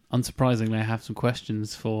 unsurprisingly, I have some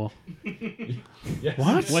questions for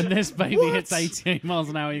What? when this baby What? hits 88 miles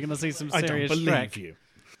an hour. You're going to see some I don't serious believe Shrek. you.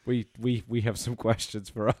 We have some questions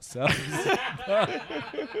for ourselves.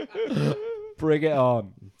 Bring it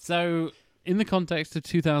on. So, in the context of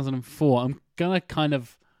 2004, I'm going to kind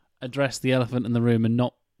of address the elephant in the room and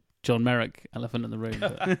not John Merrick elephant in the room,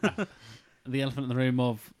 but the elephant in the room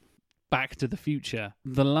of Back to the Future.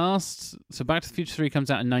 So Back to the Future 3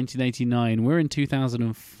 comes out in 1989. We're in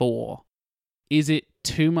 2004. Is it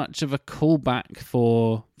too much of a callback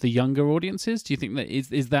for the younger audiences? Do you think that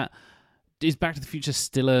is Back to the Future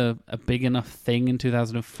still a big enough thing in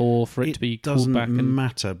 2004 for it to be called doesn't back?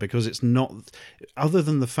 matter because it's not. Other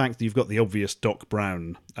than the fact that you've got the obvious Doc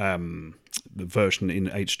Brown version in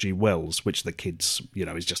H.G. Wells, which the kids,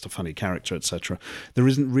 is just a funny character, etc. There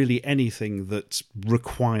isn't really anything that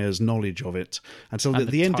requires knowledge of it, and so And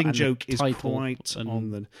the ending and the joke is title quite and-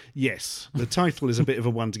 on the. Yes, the title is a bit of a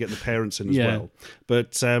one to get the parents in as Yeah. well,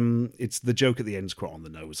 but it's the joke at the end is quite on the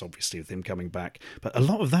nose, obviously, with him coming back. But a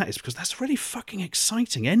lot of that is because that's a really fucking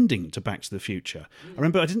exciting ending to Back to the Future. I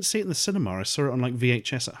remember I didn't see it in the cinema; I saw it on like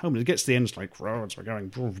VHS at home. And it gets to the end, it's like, "Row, it's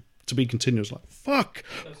going to be continuous." Like, fuck,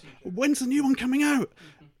 when's the new one coming out?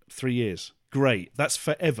 3 years. great. That's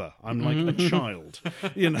forever. I'm like a child.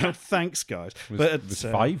 Thanks, guys. It was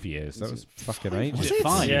 5 years. That was fucking ages. Was it?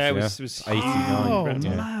 5? Yeah, it was 89. Oh,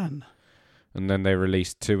 Yeah. man. And then they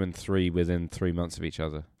released 2 and 3 within 3 months of each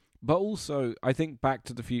other. But also, I think Back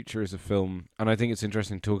to the Future is a film, and I think it's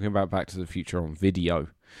interesting talking about Back to the Future on video,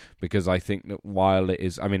 because I think that while it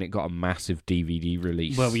is, it got a massive DVD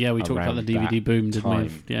release. Well, yeah, we talked about the around DVD that boom, didn't we?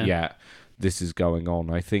 time. Yeah, this is going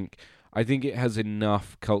on. I think it has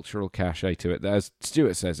enough cultural cachet to it that, as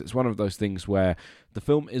Stuart says, it's one of those things where the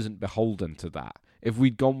film isn't beholden to that. If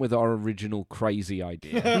we'd gone with our original crazy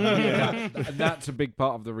idea, that's a big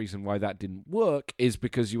part of the reason why that didn't work, is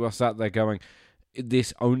because you are sat there going,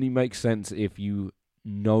 this only makes sense if you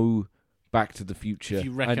know Back to the Future. If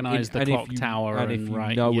you recognise the clock tower and if and you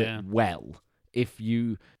right, know yeah. it well.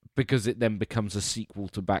 Because it then becomes a sequel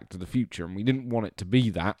to Back to the Future, and we didn't want it to be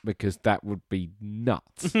that because that would be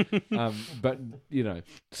nuts. But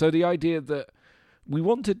so the idea that we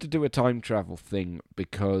wanted to do a time travel thing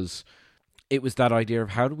because it was that idea of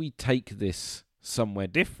how do we take this somewhere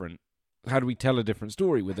different? How do we tell a different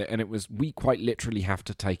story with it? And it was, we quite literally have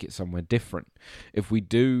to take it somewhere different. If we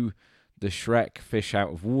do the Shrek fish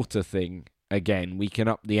out of water thing again, we can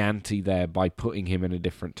up the ante there by putting him in a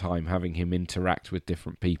different time, having him interact with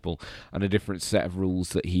different people and a different set of rules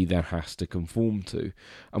that he then has to conform to.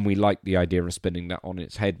 And we like the idea of spinning that on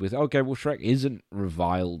its head with, okay, well, Shrek isn't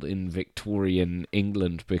reviled in Victorian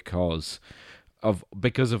England because of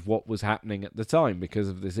what was happening at the time, because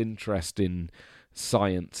of this interest in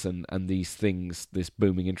science and these things, this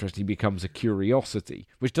booming interest. He becomes a curiosity,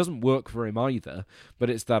 which doesn't work for him either, but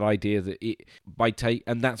it's that idea that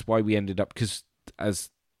and that's why we ended up, because as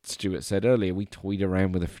Stuart said earlier, we toyed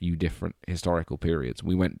around with a few different historical periods.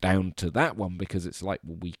 We went down to that one because it's like,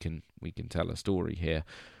 well, we can tell a story here,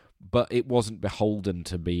 but it wasn't beholden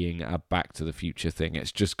to being a Back to the Future thing.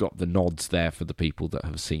 It's just got the nods there for the people that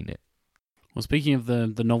have seen it. Well, speaking of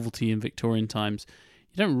the novelty in Victorian times,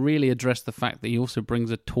 you don't really address the fact that he also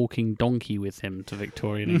brings a talking donkey with him to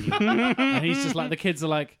Victorian England. And he's just like, the kids are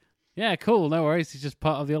like, yeah, cool, no worries. He's just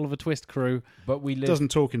part of the Oliver Twist crew. But we live...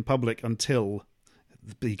 doesn't talk in public until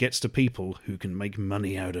he gets to people who can make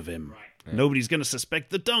money out of him. Right. Nobody's going to suspect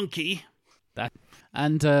the donkey.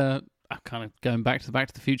 And kind of going back to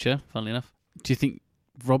the Future, funnily enough, do you think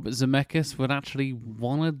Robert Zemeckis would actually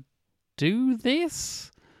want to do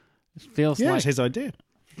this? It feels like... it's his idea.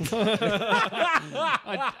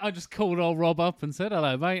 I just called old Rob up and said,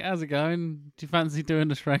 hello, mate, how's it going? Do you fancy doing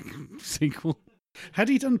the Shrek sequel? Had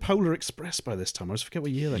he done Polar Express by this time? I always forget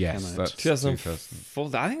what year that came out. That's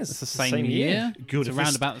 2004. I think it's the same year. Good. It's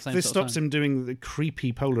around about the same This sort of stops time. him doing the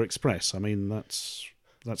creepy Polar Express.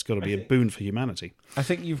 That's got to be a boon for humanity. I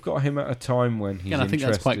think you've got him at a time when he's Again, I think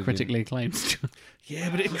that's quite interested critically acclaimed.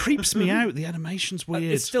 Yeah, but it creeps me out. The animation's weird.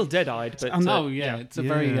 It's still dead-eyed, but It's a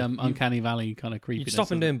very uncanny valley kind of creepy. you'd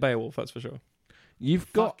stop him doing Beowulf, that's for sure.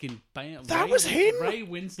 You've got... Fucking Beowulf. That was him? Ray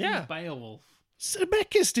Winston Yeah. Beowulf.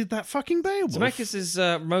 Zemeckis did that fucking Beowulf. Zemeckis'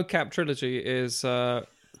 mocap trilogy is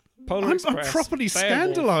Polar I'm Express, properly Beowulf,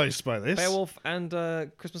 scandalised by this. Beowulf and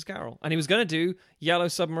Christmas Carol. And he was going to do Yellow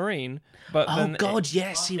Submarine, but then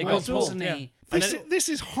yes, he it was, got wasn't pulled, he? This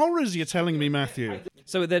is horrors you're telling me, Matthew.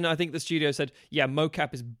 So then I think the studio said, yeah,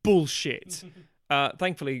 mocap is bullshit.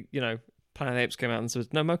 Thankfully, Planet of the Apes came out and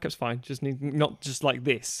said, no, mocap's fine. Just not just like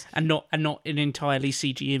this. And not in entirely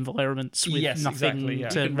CG environments with Yes, nothing exactly, yeah.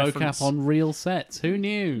 to reference. Mocap on real sets. Who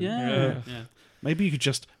knew? Yeah. Maybe you could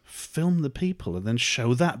just film the people and then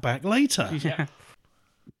show that back later. Yeah.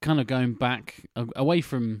 Kind of going back away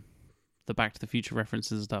from the Back to the Future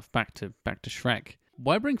references and stuff, back to Shrek.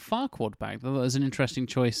 Why bring Farquaad back? That was an interesting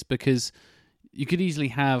choice because you could easily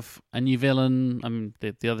have a new villain. I mean,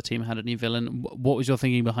 the other team had a new villain. What was your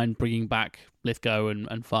thinking behind bringing back Lithgow and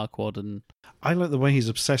Farquaad? And I like the way he's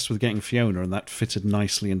obsessed with getting Fiona, and that fitted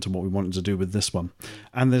nicely into what we wanted to do with this one.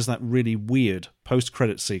 And there's that really weird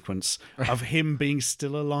post-credit sequence of him being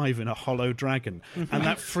still alive in a hollow dragon, and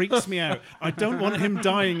that freaks me out. I don't want him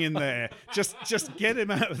dying in there. Just get him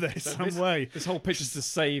out of there some way. This whole pitch is to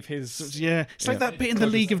save his... Yeah, it's like that bit in The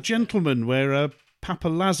League of Gentlemen where Papa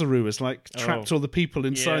Lazarou has trapped all the people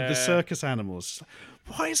inside the circus animals.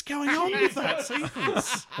 What is going on with that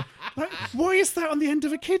sequence? Why is that on the end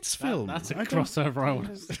of a kids' film? that's a crossover I want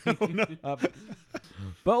to see.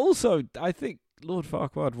 But also, I think Lord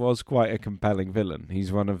Farquaad was quite a compelling villain.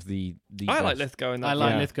 He's one of the I like best. Lithgow in that. I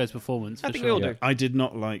like Yeah. Lithgow's performance. I For think sure. we all do. I did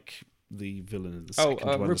not like the villain in the second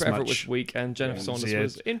one Rupert as Everett much. was weak and Jennifer Saunders Yeah.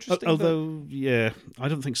 was interesting. Although, yeah, I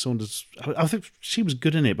don't think Saunders... I think she was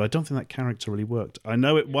good in it, but I don't think that character really worked. I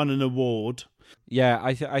know it won an award. Yeah,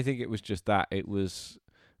 I think it was just that. It was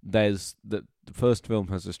there's the first film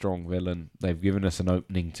has a strong villain. They've given us an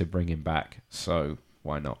opening to bring him back, so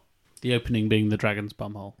why not? The opening being the dragon's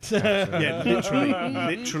bumhole. Yeah,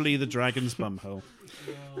 literally the dragon's bumhole,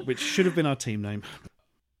 which should have been our team name.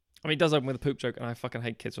 I mean, it does open with a poop joke, and I fucking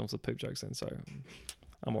hate kids films with poop jokes in, so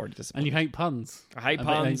I'm already disappointed. And you hate puns. I hate I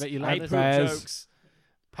puns. bet you I like hate this. poop Bears. jokes.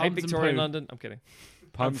 I Puns hate and Victorian poo. London. I'm kidding.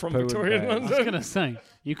 Puns, from poo, and Victorian bears. I was going to say,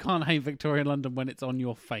 you can't hate Victorian London when it's on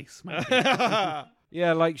your face, mate.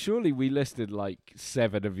 Yeah, like surely we listed like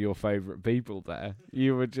 7 of your favourite people there.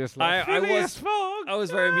 You were just like, I Phileas was- Fogg, I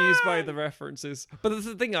was very amused by the references, but that's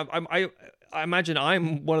the thing. I imagine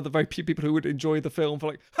I'm one of the very few people who would enjoy the film for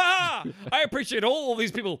like, ha! I appreciate all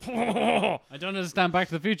these people. I don't understand Back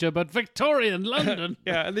to the Future, but Victorian London.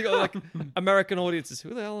 Yeah, and they got like American audiences.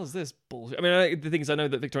 Who the hell is this bullshit? I mean, the thing is, I know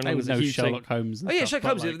that Victorian They London would is a know huge Sherlock thing. Holmes. And Oh yeah, stuff,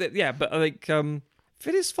 Sherlock but, Holmes. like, Yeah, but like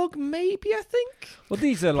Phileas Fogg, maybe I think. Well,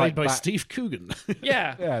 these are Played like by back- Steve Coogan.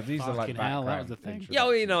 Yeah. Yeah, these are Fucking like hell, that was background the thing. Yeah,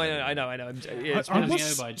 well, you know, introductions. I know. Yeah, it's I Running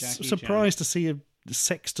was over by Jackie surprised to see a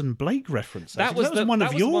Sexton Blake reference. That actually. was That the- one that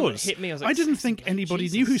of was the one that yours. hit me. I was like, I didn't Sexton think Blake, anybody knew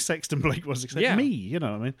Jesus. who Sexton Blake was except Yeah. me. You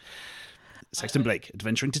know what I mean? Sexton Blake,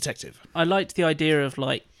 adventuring detective. I liked the idea of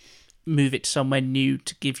like move it somewhere new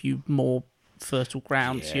to give you more fertile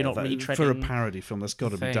ground, so you're not that- retreading. for a parody film. That's got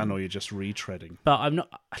to be thing. done, or you're just retreading. But I'm not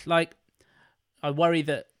like I worry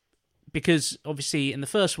that because obviously in the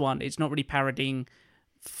first one it's not really parodying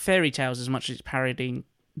fairy tales as much as it's parodying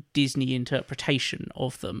Disney interpretation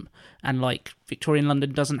of them, and like Victorian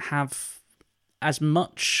London doesn't have as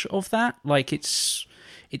much of that. Like it's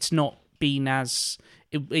not been as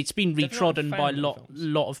it's been Definitely retrodden not by family films.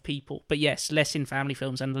 lot of people, but yes, less in family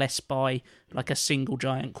films and less by like a single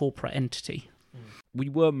giant corporate entity. We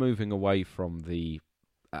were moving away from the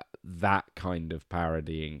that kind of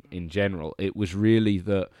parodying in general. It was really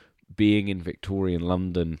that being in Victorian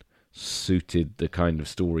London suited the kind of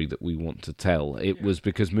story that we want to tell. It was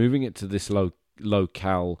because moving it to this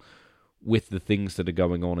locale with the things that are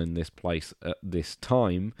going on in this place at this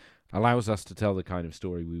time allows us to tell the kind of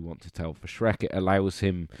story we want to tell for Shrek.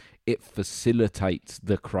 It facilitates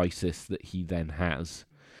the crisis that he then has.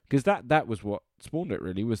 Because that was what spawned it,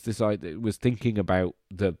 really, was this idea. It was thinking about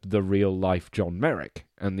the real life John Merrick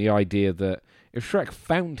and the idea that if Shrek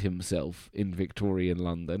found himself in Victorian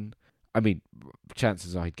London, I mean,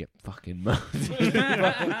 chances are he'd get fucking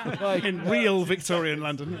murdered. In real Victorian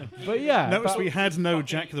London. But yeah, Notice but, we had no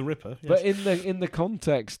Jack the Ripper. Yes. but in the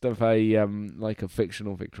context of a like a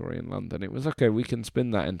fictional Victorian London, it was okay. We can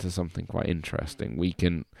spin that into something quite interesting. We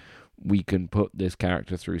can put this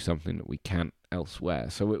character through something that we can't elsewhere.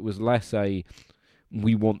 So it was less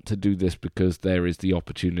we want to do this because there is the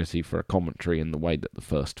opportunity for a commentary in the way that the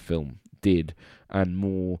first film did, and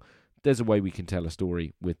more there's a way we can tell a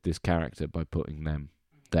story with this character by putting them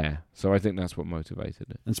there. So I think that's what motivated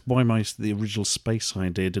it. That's why the original space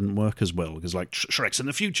idea didn't work as well, because like Shrek's in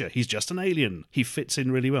the future, he's just an alien. He fits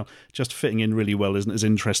in really well. Just fitting in really well isn't as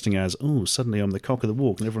interesting as, oh, suddenly I'm the cock of the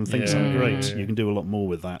walk and everyone thinks I'm great. You can do a lot more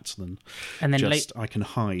with that than And then just I can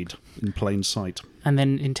hide in plain sight. And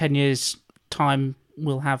then in 10 years' time,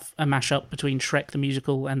 we'll have a mashup between Shrek the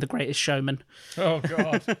Musical and The Greatest Showman. Oh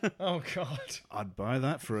god. Oh god. I'd buy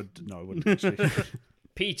that for no, I wouldn't actually.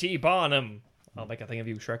 P.T. Barnum. I'll make a thing of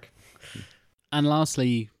you, Shrek. And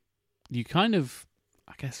lastly, you kind of,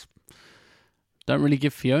 I guess, don't really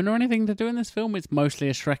give Fiona anything to do in this film. It's mostly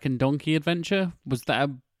a Shrek and Donkey adventure. Was that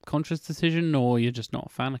a conscious decision, or you're just not a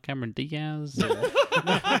fan of Cameron Diaz? Or...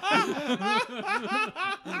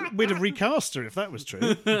 We'd have recast her if that was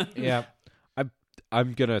true. Yeah.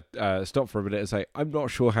 I'm going to stop for a minute and say I'm not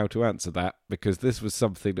sure how to answer that, because this was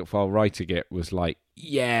something that while writing it was like,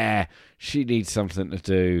 yeah, she needs something to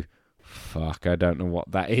do. Fuck, I don't know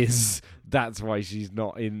what that is. That's why she's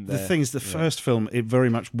not in there. The thing is, the first film, it very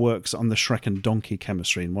much works on the Shrek and Donkey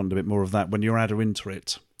chemistry and wanted a bit more of that. When you add her into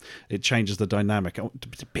it, it changes the dynamic. I want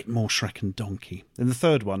a bit more Shrek and Donkey. In the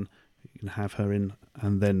third one, you can have her in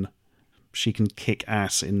and then she can kick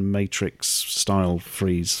ass in Matrix-style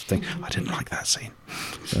freeze thing. I didn't like that scene.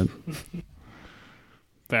 So,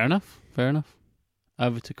 Fair enough.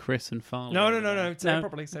 Over to Chris and Farley. No. Say No. it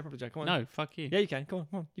properly, Jack. Come on. No, fuck you. Yeah, you can. Come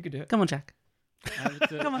on. You can do it. Come on, Jack. Over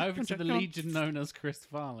to, Come on, over come to on, the come on. Legion known as Chris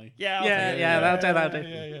Farley. That'll do.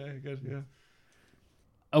 Yeah, good, yeah.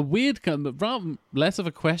 A weird, but rather less of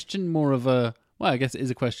a question, more of a, well, I guess it is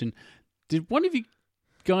a question. Did one of you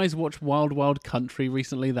guys watch Wild Wild Country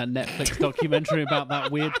recently, that Netflix documentary about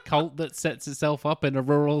that weird cult that sets itself up in a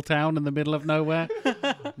rural town in the middle of nowhere,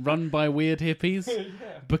 run by weird hippies?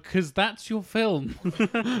 Because that's your film,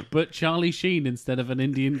 but Charlie Sheen instead of an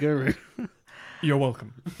Indian guru. You're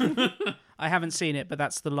welcome. I haven't seen it, but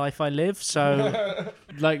that's the life I live, so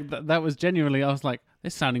like that was genuinely. I was like,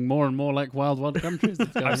 this is sounding more and more like Wild Wild Country.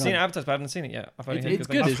 I've seen it advertised, but I haven't seen it yet. I've only heard It's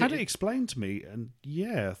good good. things. I've had it explained to me, and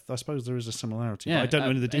yeah, I suppose there is a similarity. But Yeah, I don't know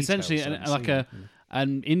any of the details. essentially, I haven't like seen it.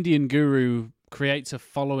 an Indian guru creates a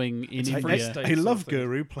following in a India. state A love sort of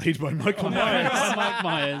guru played by Michael Myers. Mike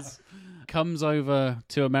Myers comes over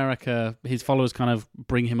to America. His followers kind of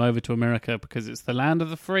bring him over to America because it's the land of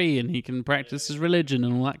the free and he can practice his religion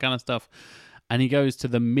and all that kind of stuff. And he goes to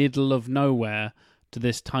the middle of nowhere to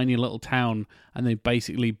this tiny little town, and they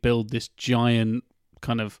basically build this giant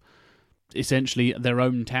kind of essentially their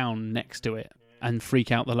own town next to it and freak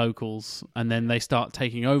out the locals. And then they start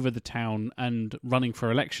taking over the town and running for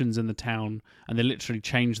elections in the town, and they literally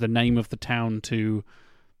change the name of the town to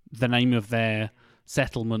the name of their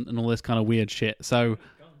settlement and all this kind of weird shit. So,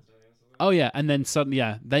 oh yeah, and then suddenly,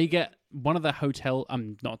 yeah, they get one of the hotel.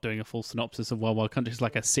 I'm not doing a full synopsis of Wild Wild Country. It's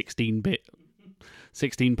like a 16-part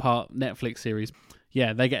Netflix series.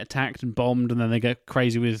 Yeah, they get attacked and bombed, and then they get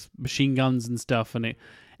crazy with machine guns and stuff, and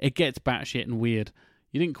it gets batshit and weird.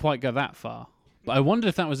 You didn't quite go that far. But I wondered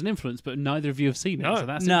if that was an influence, but neither of you have seen it, No. so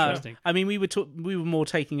that's No, interesting. I mean we were more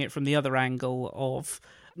taking it from the other angle of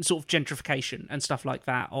sort of gentrification and stuff like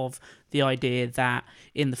that. Of the idea that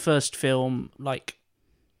in the first film, like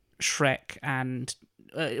Shrek and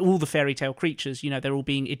all the fairy tale creatures, they're all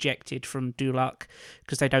being ejected from Dulak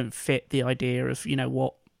because they don't fit the idea of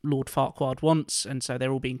what Lord Farquaad wants, and so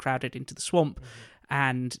they're all being crowded into the swamp.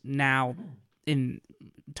 And now, in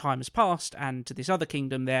time has passed, and to this other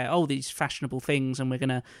kingdom, they're these fashionable things, and we're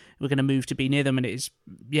gonna move to be near them, and it is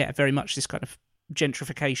very much this kind of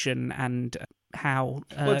gentrification and how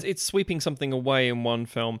Well, it's sweeping something away in one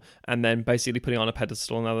film and then basically putting it on a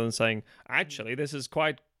pedestal in another and saying, actually, this is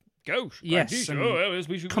quite gauche. Yes, and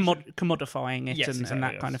we should. commodifying it Yes, and exactly,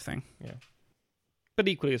 that yes. kind of thing. But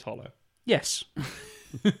equally as hollow. Yes.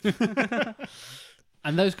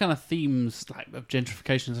 And those kind of themes, like of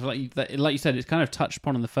gentrification, and stuff like you said, it's kind of touched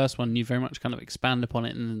upon in the first one. And you very much kind of expand upon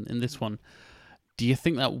it in this one. Do you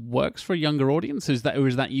think that works for a younger audience? Or is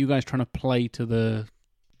that you guys trying to play to the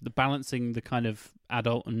balancing the kind of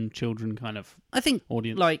adult and children kind of I think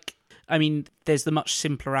audience? there's the much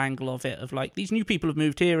simpler angle of it of like these new people have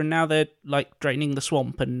moved here and now they're like draining the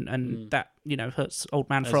swamp and that hurts Old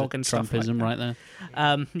Man There's Frog a and stuff like Trumpism that. right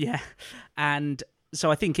there. Yeah, and so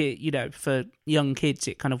I think it for young kids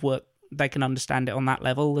it kind of work. They can understand it on that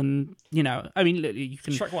level, and you can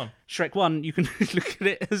Shrek 1. Shrek 1, you can look at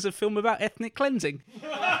it as a film about ethnic cleansing.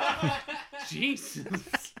 Jesus.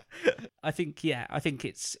 I think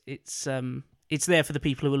it's there for the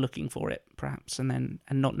people who are looking for it, perhaps, and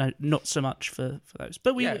not so much for those.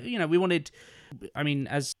 But we wanted,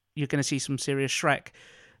 as you're going to see some serious Shrek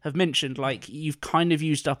have mentioned, like you've kind of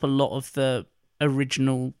used up a lot of the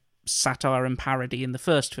original satire and parody in the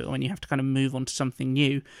first film, and you have to kind of move on to something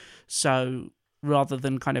new. So rather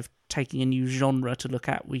than kind of taking a new genre to look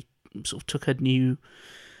at, we sort of took a new,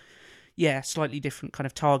 slightly different kind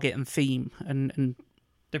of target and theme and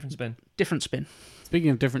Different spin. different spin. Speaking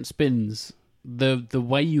of different spins, the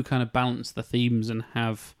way you kind of balance the themes and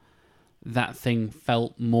have that thing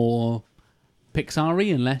felt more Pixar-y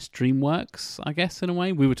and less DreamWorks, I guess, in a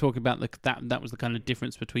way. We were talking about that was the kind of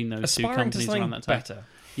difference between those Aspiring two to companies something around that time. better.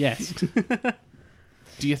 Yes.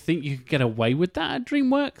 Do you think you could get away with that at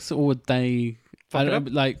DreamWorks, or would they? Fuck it up?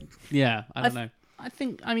 I don't know. I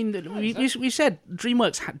think, we said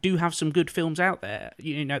DreamWorks do have some good films out there.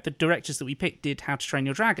 The directors that we picked did How to Train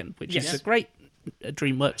Your Dragon, which is a great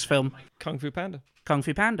DreamWorks film. Kung Fu Panda. Kung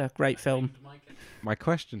Fu Panda, great film. My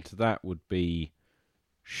question to that would be,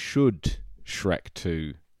 should Shrek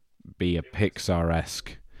 2 be a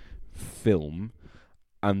Pixar-esque film,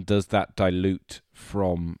 and does that dilute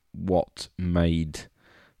from what made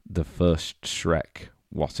the first Shrek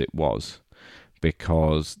what it was?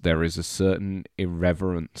 Because there is a certain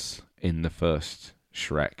irreverence in the first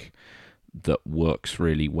Shrek that works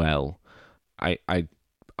really well. I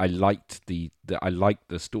liked I liked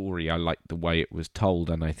the story. I liked the way it was told,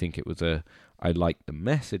 and I think I liked the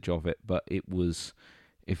message of it. But it was,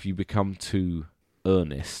 if you become too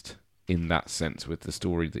earnest in that sense with the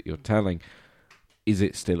story that you're telling, is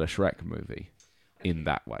it still a Shrek movie in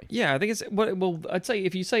that way? Yeah, I think it's well. I'd say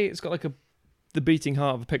if you say it's got like the beating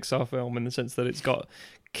heart of a Pixar film in the sense that it's got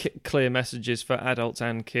clear messages for adults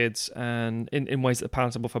and kids, and in ways that are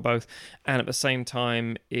palatable for both, and at the same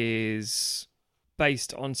time is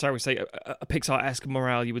based on, so I would say, a Pixar-esque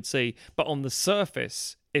morale you would see, but on the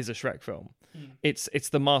surface is a Shrek film. It's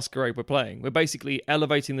the masquerade we're playing. We're basically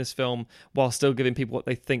elevating this film while still giving people what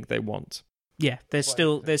they think they want. Yeah, there's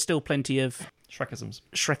still plenty of Shrekisms.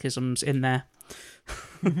 Shrekisms in there.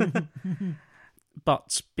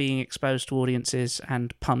 butts being exposed to audiences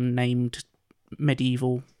and pun-named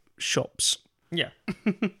medieval shops. Yeah.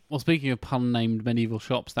 Well, speaking of pun-named medieval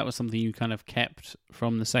shops, that was something you kind of kept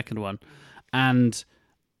from the second one. And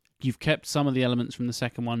you've kept some of the elements from the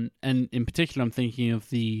second one. And in particular, I'm thinking of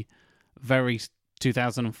the very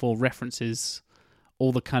 2004 references.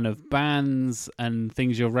 All the kind of bands and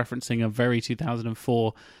things you're referencing are very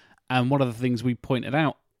 2004. And one of the things we pointed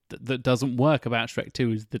out that doesn't work about Shrek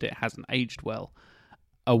 2 is that it hasn't aged well.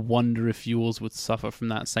 I wonder if yours would suffer from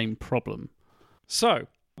that same problem. So,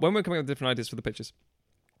 when we're coming up with different ideas for the pictures,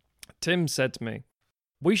 Tim said to me,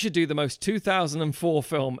 we should do the most 2004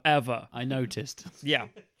 film ever. I noticed. Yeah.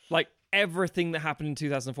 Like everything that happened in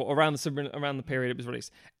 2004, around the period it was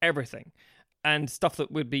released. Everything. And stuff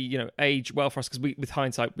that would be, age well for us, because we, with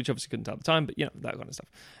hindsight, which obviously couldn't tell at the time, but, that kind of stuff.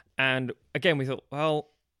 And again, we thought, well,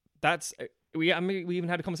 that's... we even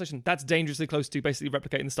had a conversation. That's dangerously close to basically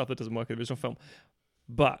replicating the stuff that doesn't work in the original film.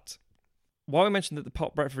 But while we mentioned that the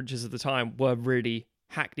pop references at the time were really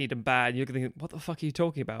hackneyed and bad, you're thinking, what the fuck are you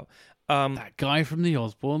talking about? That guy from the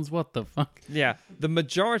Osbournes, what the fuck? Yeah, the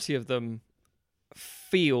majority of them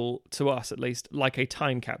feel, to us at least, like a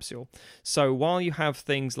time capsule. So while you have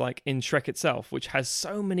things like in Shrek itself, which has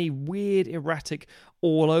so many weird, erratic,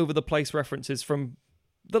 all over the place references from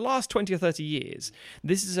the last 20 or 30 years,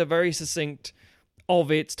 this is a very succinct,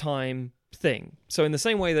 of its time thing. So in the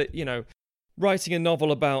same way that, writing a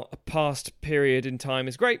novel about a past period in time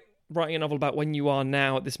is great, writing a novel about when you are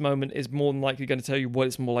now at this moment is more than likely going to tell you what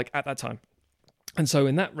it's more like at that time. And so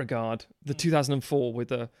in that regard, the 2004 with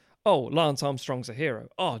the, Lance Armstrong's a hero.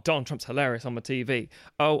 Donald Trump's hilarious on the TV.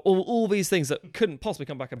 All these things that couldn't possibly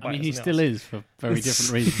come back and bite us. I mean, he still is for very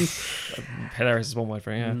different reasons. Hilarious is one word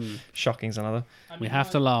for it, yeah. Shocking is another. We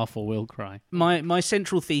have to laugh or we'll cry. My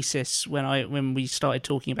central thesis when we started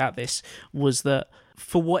talking about this was that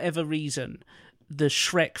for whatever reason, the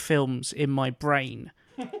Shrek films in my brain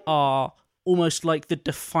are almost like the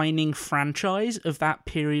defining franchise of that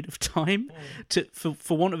period of time.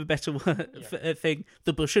 For want of a better word, thing,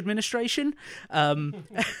 the Bush administration, and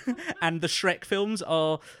the Shrek films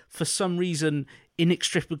are for some reason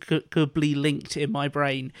inextricably linked in my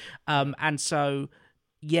brain. And so,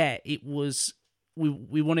 it was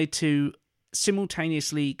we wanted to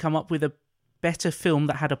simultaneously come up with a better film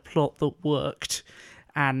that had a plot that worked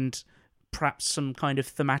and perhaps some kind of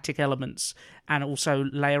thematic elements, and also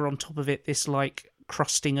layer on top of it this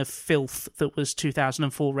crusting of filth that was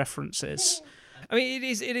 2004 references. I mean,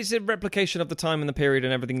 it is a replication of the time and the period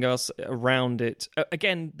and everything else around it.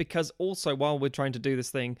 Again, because also while we're trying to do this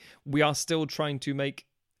thing, we are still trying to make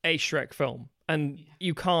a Shrek film, and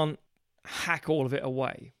you can't hack all of it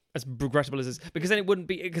away, as regrettable as it is, because then it wouldn't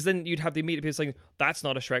be. Because then you'd have the immediate people saying that's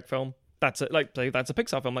not a Shrek film. That's a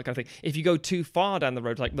Pixar film, that kind of thing. If you go too far down the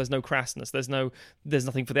road, there's no crassness, there's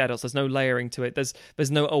nothing for the adults, there's no layering to it,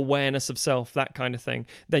 there's no awareness of self, that kind of thing,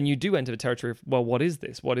 then you do enter the territory of, well, what is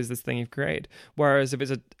this? What is this thing you've created? Whereas if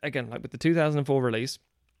it's again, like with the 2004 release,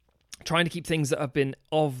 trying to keep things that have been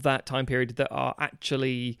of that time period that are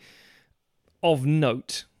actually of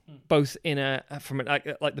note, both from like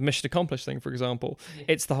the mission accomplished thing, for example,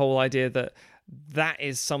 it's the whole idea that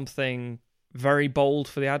is something very bold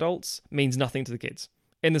for the adults, means nothing to the kids.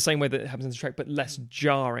 In the same way that it happens in Shrek, but less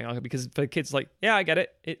jarring, because for the kids, I get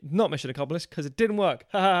it. Not mission accomplished because it didn't work.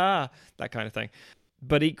 Ha ha ha. That kind of thing.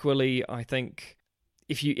 But equally, I think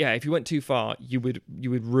if you went too far, you would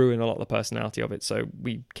ruin a lot of the personality of it. So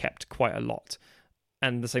we kept quite a lot,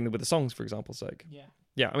 and the same with the songs, for example's sake.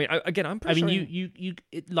 Yeah. I mean, I'm pretty sure.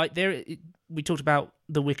 We talked about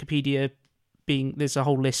the Wikipedia. There's a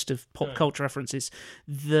whole list of pop culture references.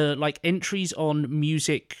 The entries on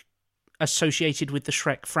music associated with the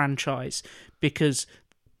Shrek franchise, because,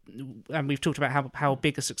 and we've talked about how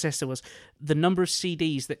big a success there was, the number of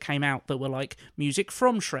CDs that came out that were music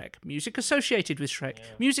from Shrek, music associated with Shrek,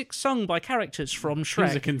 music sung by characters from Shrek,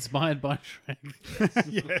 music inspired by Shrek,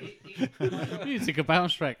 music about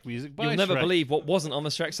Shrek, music by Shrek. You'll never believe what wasn't on the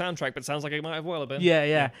Shrek soundtrack, but sounds like it might have well have been.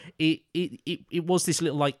 Yeah. It was this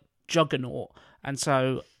little juggernaut, and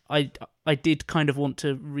so I did kind of want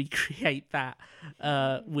to recreate that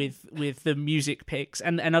with the music picks,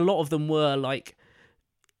 and a lot of them were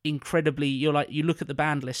incredibly. You look at the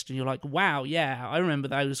band list and you're like, wow, yeah, I remember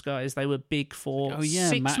those guys. They were big for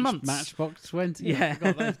 6 months. Matchbox 20. Yeah, I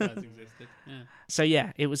forgot those guys existed. Yeah. So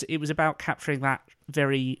it was about capturing that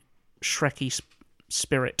very Shreky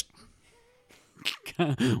spirit.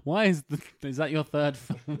 Why is that your third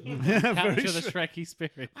film? Capture the Shreky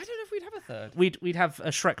spirit. I don't know if we'd have a third. We'd have a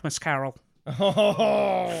Shrekmas Carol.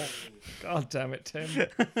 Oh, God damn it, Tim!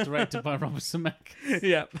 Directed by Robert Zemeckis.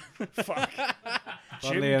 Yep. Fuck.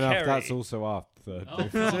 Funnily enough, that's also our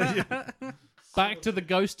third. Back to the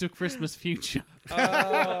Ghost of Christmas Future.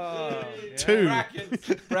 Two.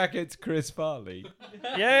 Brackets Chris Farley.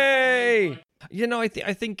 Yay! You know, I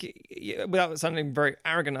think without sounding very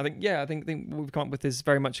arrogant, I think we've come up with this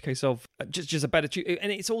very much a case of just a better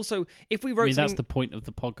and it's also if we wrote. I mean, that's something- the point of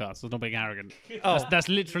the podcast. It's not being arrogant. Oh. That's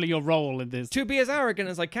literally your role in this. to be as arrogant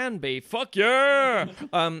as I can be. Fuck yeah!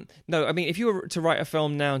 No, I mean, if you were to write a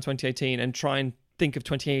film now in 2018 and try and think of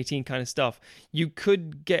 2018 kind of stuff, you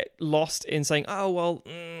could get lost in saying, oh, well,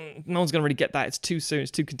 no one's going to really get that. It's too soon.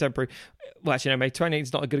 It's too contemporary. Well, actually, no, mate, 2018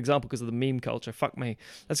 is not a good example because of the meme culture. Fuck me.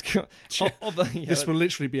 Let's go. This will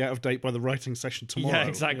literally be out of date by the writing session tomorrow. Yeah,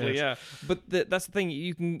 exactly, Yes. yeah. But that's the thing.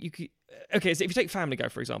 You can. Okay, so if you take Family Guy,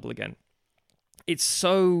 for example, again, it's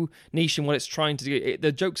so niche in what it's trying to do.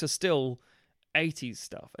 The jokes are still 80s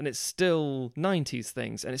stuff, and it's still 90s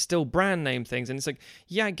things, and it's still brand name things, and it's like,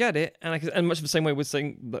 yeah, I get it, and much of the same way we're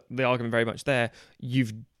saying the argument very much there,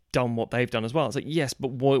 you've done what they've done as well. It's like, yes, but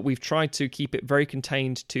we've tried to keep it very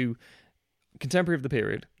contained to contemporary of the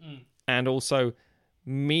period, and also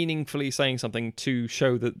meaningfully saying something to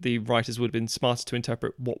show that the writers would have been smarter to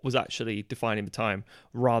interpret what was actually defining the time,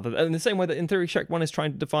 rather than in the same way that in theory Shrek 1 is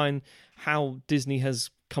trying to define how Disney has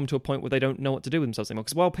come to a point where they don't know what to do with themselves anymore.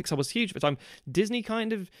 Because while Pixar was huge at the time, Disney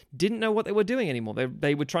kind of didn't know what they were doing anymore.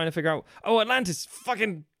 They were trying to figure out, oh, Atlantis,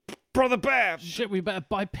 fucking Brother Bear, Shit, we better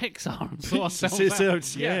buy Pixar and sort ourselves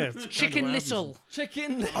out. Yeah. Chicken Little.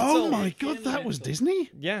 Chicken Little. Oh my god, that was Disney?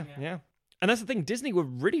 Yeah. And that's the thing, Disney were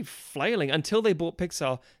really flailing until they bought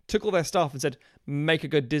Pixar, took all their stuff and said, make a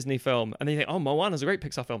good Disney film. And they think, oh, Moana's a great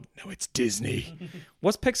Pixar film. No, it's Disney.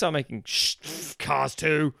 What's Pixar making? Shh, Cars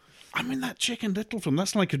 2. I mean, that Chicken Little film,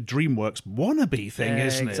 that's like a DreamWorks wannabe thing, Yeah,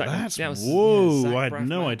 isn't exactly. it? That's, That was- whoa, Zach I had Braff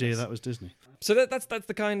no Madness. idea that was Disney. So that's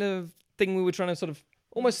the kind of thing we were trying to sort of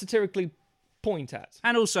almost satirically point at.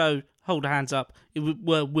 And also, hold our hands up,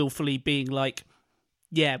 were willfully being like,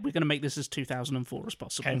 yeah, we're going to make this as 2004 as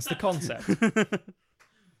possible. Hence the concept.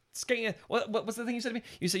 Skating. What's the thing you said to me?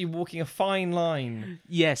 You said you're walking a fine line.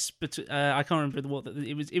 Yes, but I can't remember what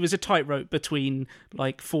it was. It was a tightrope between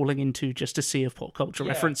like falling into just a sea of pop culture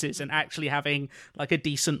references and actually having like a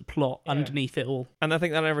decent plot underneath it all. And I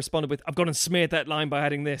think that I responded with, I've gone and smeared that line by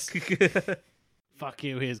adding this. Fuck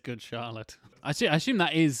you, here's Good Charlotte. I assume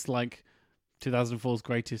that is like 2004's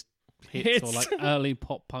greatest hits or like early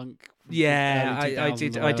pop punk. Yeah, early I 2000s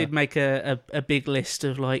did. or I whatever. did make a big list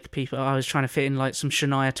of like people. I was trying to fit in like some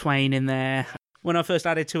Shania Twain in there. When I first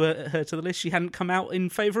added to her to the list, she hadn't come out in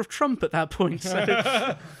favour of Trump at that point.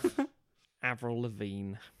 So Avril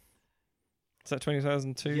Lavigne. Is that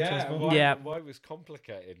 2002? Yeah, 2004? Yeah. Why was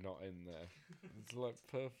Complicated not in there? It's like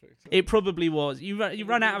perfect. it probably was. You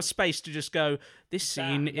run out of space to just go. This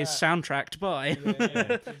scene is soundtracked by.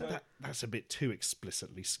 That's a bit too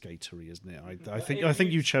explicitly skatery, isn't it? I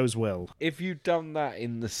think you chose well. If you'd done that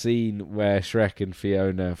in the scene where Shrek and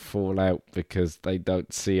Fiona fall out because they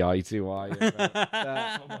don't see eye to eye, about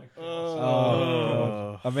that,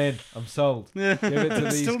 oh, I'm in. I'm sold. Give it to It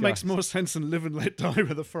these still guys. makes more sense than Live and Let Die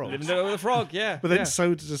with a frog. Live and Let Die with a frog, yeah. But then yeah.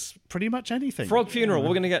 so does pretty much anything. Frog funeral, we're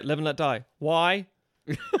going to get Live and Let Die. Why?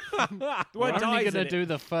 The We're word only dies going in to it. do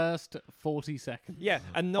the first 40 seconds. Yeah,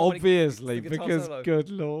 and not Obviously, the guitar because solo. good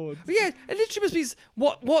lord. But yeah, it literally must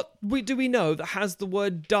be do we know that has the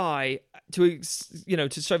word die to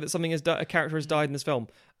to show that something has a character has died in this film?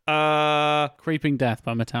 Creeping Death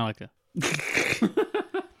by Metallica.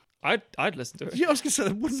 I'd listen to it. Yeah, I was going to say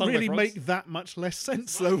that wouldn't Sung by really frogs. make that much less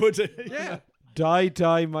sense, though, would it? Yeah, Die,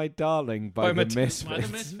 Die, My Darling by the Misfits. By the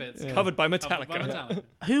Misfits. covered by By Metallica. Metallica.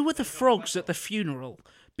 Who were the frogs at the funeral?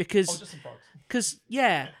 Because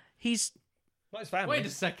yeah, he's Not his family. Wait a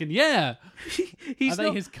second, yeah. he's Are they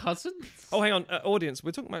not. his cousins? Oh, hang on, audience.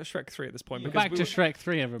 We're talking about Shrek 3 at this point. because Back we to were- Shrek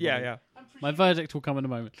 3, everybody. Yeah. My verdict will come in a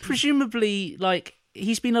moment. Presumably, like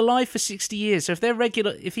he's been alive for 60 years. So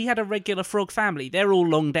if he had a regular frog family, they're all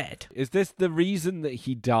long dead. Is this the reason that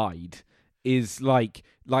he died? Is like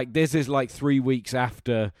this is like 3 weeks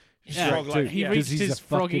after Yeah, frog Shrek life, 2, he yeah. 'cause reached he's his a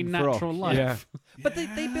froggy fucking frog. natural life. Yeah. But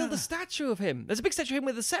they build a statue of him. There's a big statue of him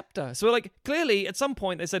with a scepter. So like clearly at some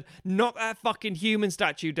point they said, knock that fucking human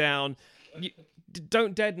statue down.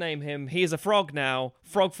 Don't dead name him. He is a frog now.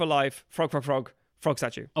 Frog for life. Frog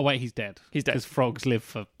statue. Oh, wait, he's dead. He's dead. Because frogs live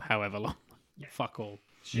for however long. Fuck all.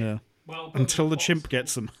 Yeah. Until the chimp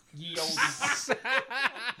gets them.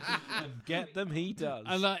 Get them, he does.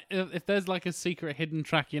 And like, if there's like a secret hidden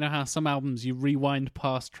track, you know how some albums you rewind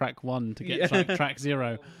past track 1 to get track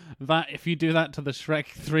 0. That if you do that to the Shrek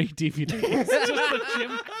 3 DVD, it's just the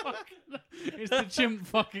chimp fucking. It's the chimp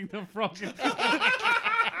fucking the frog.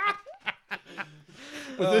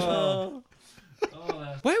 Oh,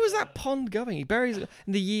 that's Where was that pond going? He buries it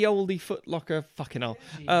in the ye olde footlocker fucking hell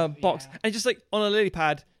box, and just like on a lily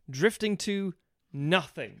pad, drifting to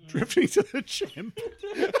nothing. Drifting to the chimp.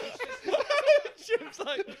 Chip's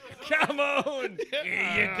like, come on,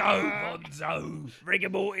 here you go, Bonzo. Rigor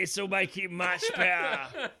mortis will make it much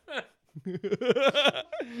better.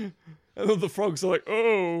 And all the frogs are like,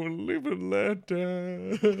 oh, live and let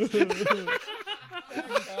die.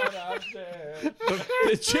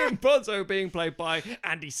 The chimp Bonzo being played by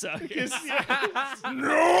Andy Serkis.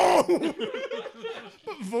 No!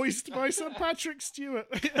 But voiced by Sir Patrick Stewart.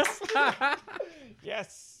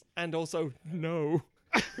 Yes, and also no.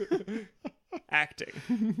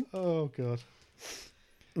 Acting. Oh, God.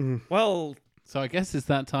 Well, So I guess it's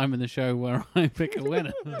that time in the show where I pick a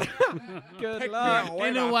winner. Good luck.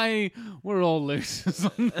 In a way, we're all losers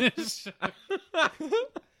on this show.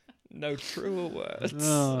 no truer words.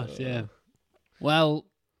 Oh, yeah. Well,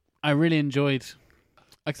 I really enjoyed...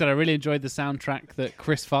 Like I said, I really enjoyed the soundtrack that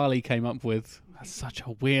Chris Farley came up with. That's such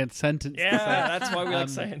a weird sentence to say. Yeah, that's why we like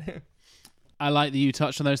saying it. I like that you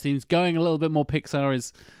touched on those themes. Going a little bit more Pixar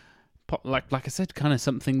is, like I said, kind of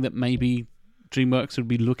something that maybe DreamWorks would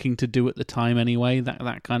be looking to do at the time anyway.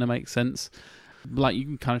 That kind of makes sense. Like you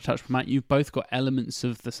can kind of touch on that. You've both got elements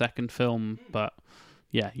of the second film, but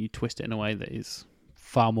yeah, you twist it in a way that is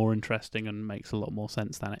far more interesting and makes a lot more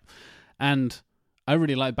sense than it. And I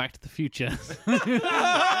really like Back to the Future.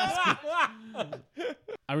 I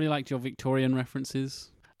really liked your Victorian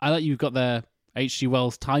references. I like you've got the H.G.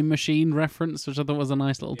 Wells Time Machine reference, which I thought was a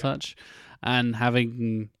nice little touch. And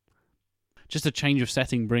having just a change of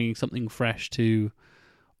setting, bringing something fresh to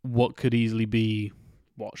what could easily be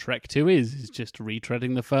what Shrek 2 is just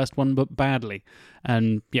retreading the first one, but badly.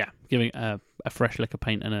 And yeah, giving a fresh lick of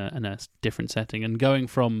paint and a different setting. And going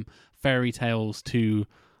from fairy tales to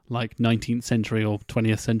like 19th century or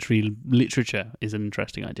 20th century literature is an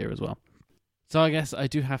interesting idea as well. So I guess I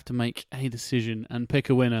do have to make a decision and pick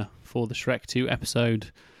a winner for the Shrek 2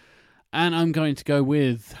 episode. And I'm going to go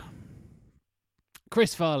with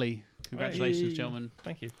Chris Farley. Congratulations, gentlemen.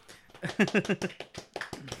 Thank you.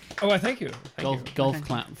 Oh, I thank you. Golf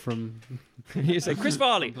clap from... You say, Chris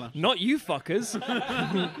Farley, not you fuckers.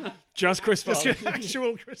 Just Chris Farley.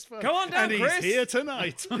 Actual Chris Farley. Come on down, and Chris. he's here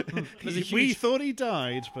tonight. We thought he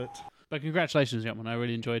died, but... But congratulations, gentlemen. I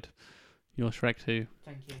really enjoyed your Shrek 2.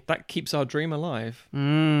 Thank you. That keeps our dream alive.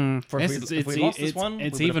 Mm. For Yes, if we lost this one,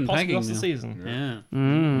 it's we would have even possibly pegging lost the now. season. Yeah.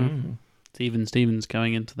 Mm. It's even Stevens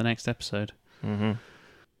going into the next episode,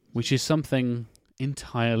 which is something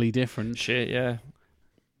entirely different. Shit, yeah.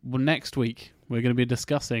 Well, next week, we're going to be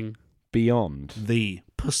discussing... Beyond. The...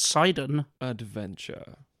 Poseidon.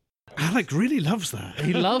 Adventure. Alec really loves that.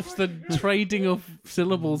 He loves the trading of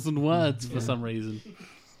syllables and words for some reason.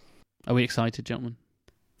 Are we excited, gentlemen?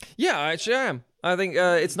 Yeah, I actually am. I think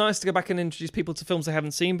it's nice to go back and introduce people to films they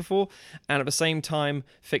haven't seen before, and at the same time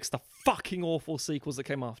fix the fucking awful sequels that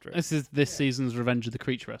came after it. This is this season's Revenge of the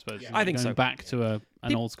Creature, I suppose. I think Going so. back to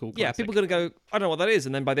an old school classic. Yeah, people are going to go, I don't know what that is,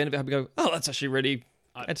 and then by the end of it, I'll go, oh, that's actually really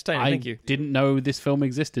entertaining. Thank you. Didn't know this film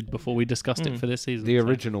existed before we discussed it for this season. The so-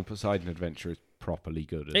 original Poseidon Adventure is properly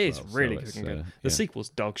good as It is well. really so it's, fucking good. yeah. The sequel's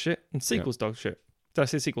dog shit, and sequel's dog shit. Did I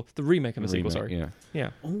say sequel? The remake of the sequel, Remake, sorry.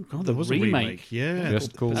 Yeah. Oh, God, there was a remake. remake. Yeah.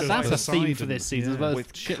 Just called That's a Poseidon. theme for this season, as well as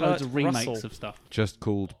With shitloads Kurt of remakes Russell. of stuff. Just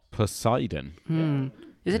called Poseidon.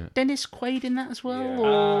 Is it Dennis Quaid in that as well?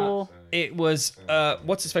 Or It was,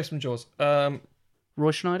 what's his face from Jaws?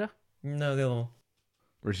 Roy Schneider? No, the other one.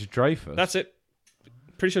 Richard Dreyfuss. That's it.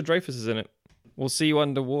 Pretty sure Dreyfus is in it. We'll see you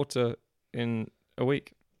underwater in a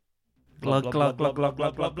week. Glug, glug, glug, glug,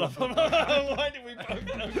 glug, glug, glug. Why did we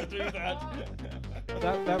both know to do that?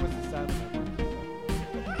 That was the sound.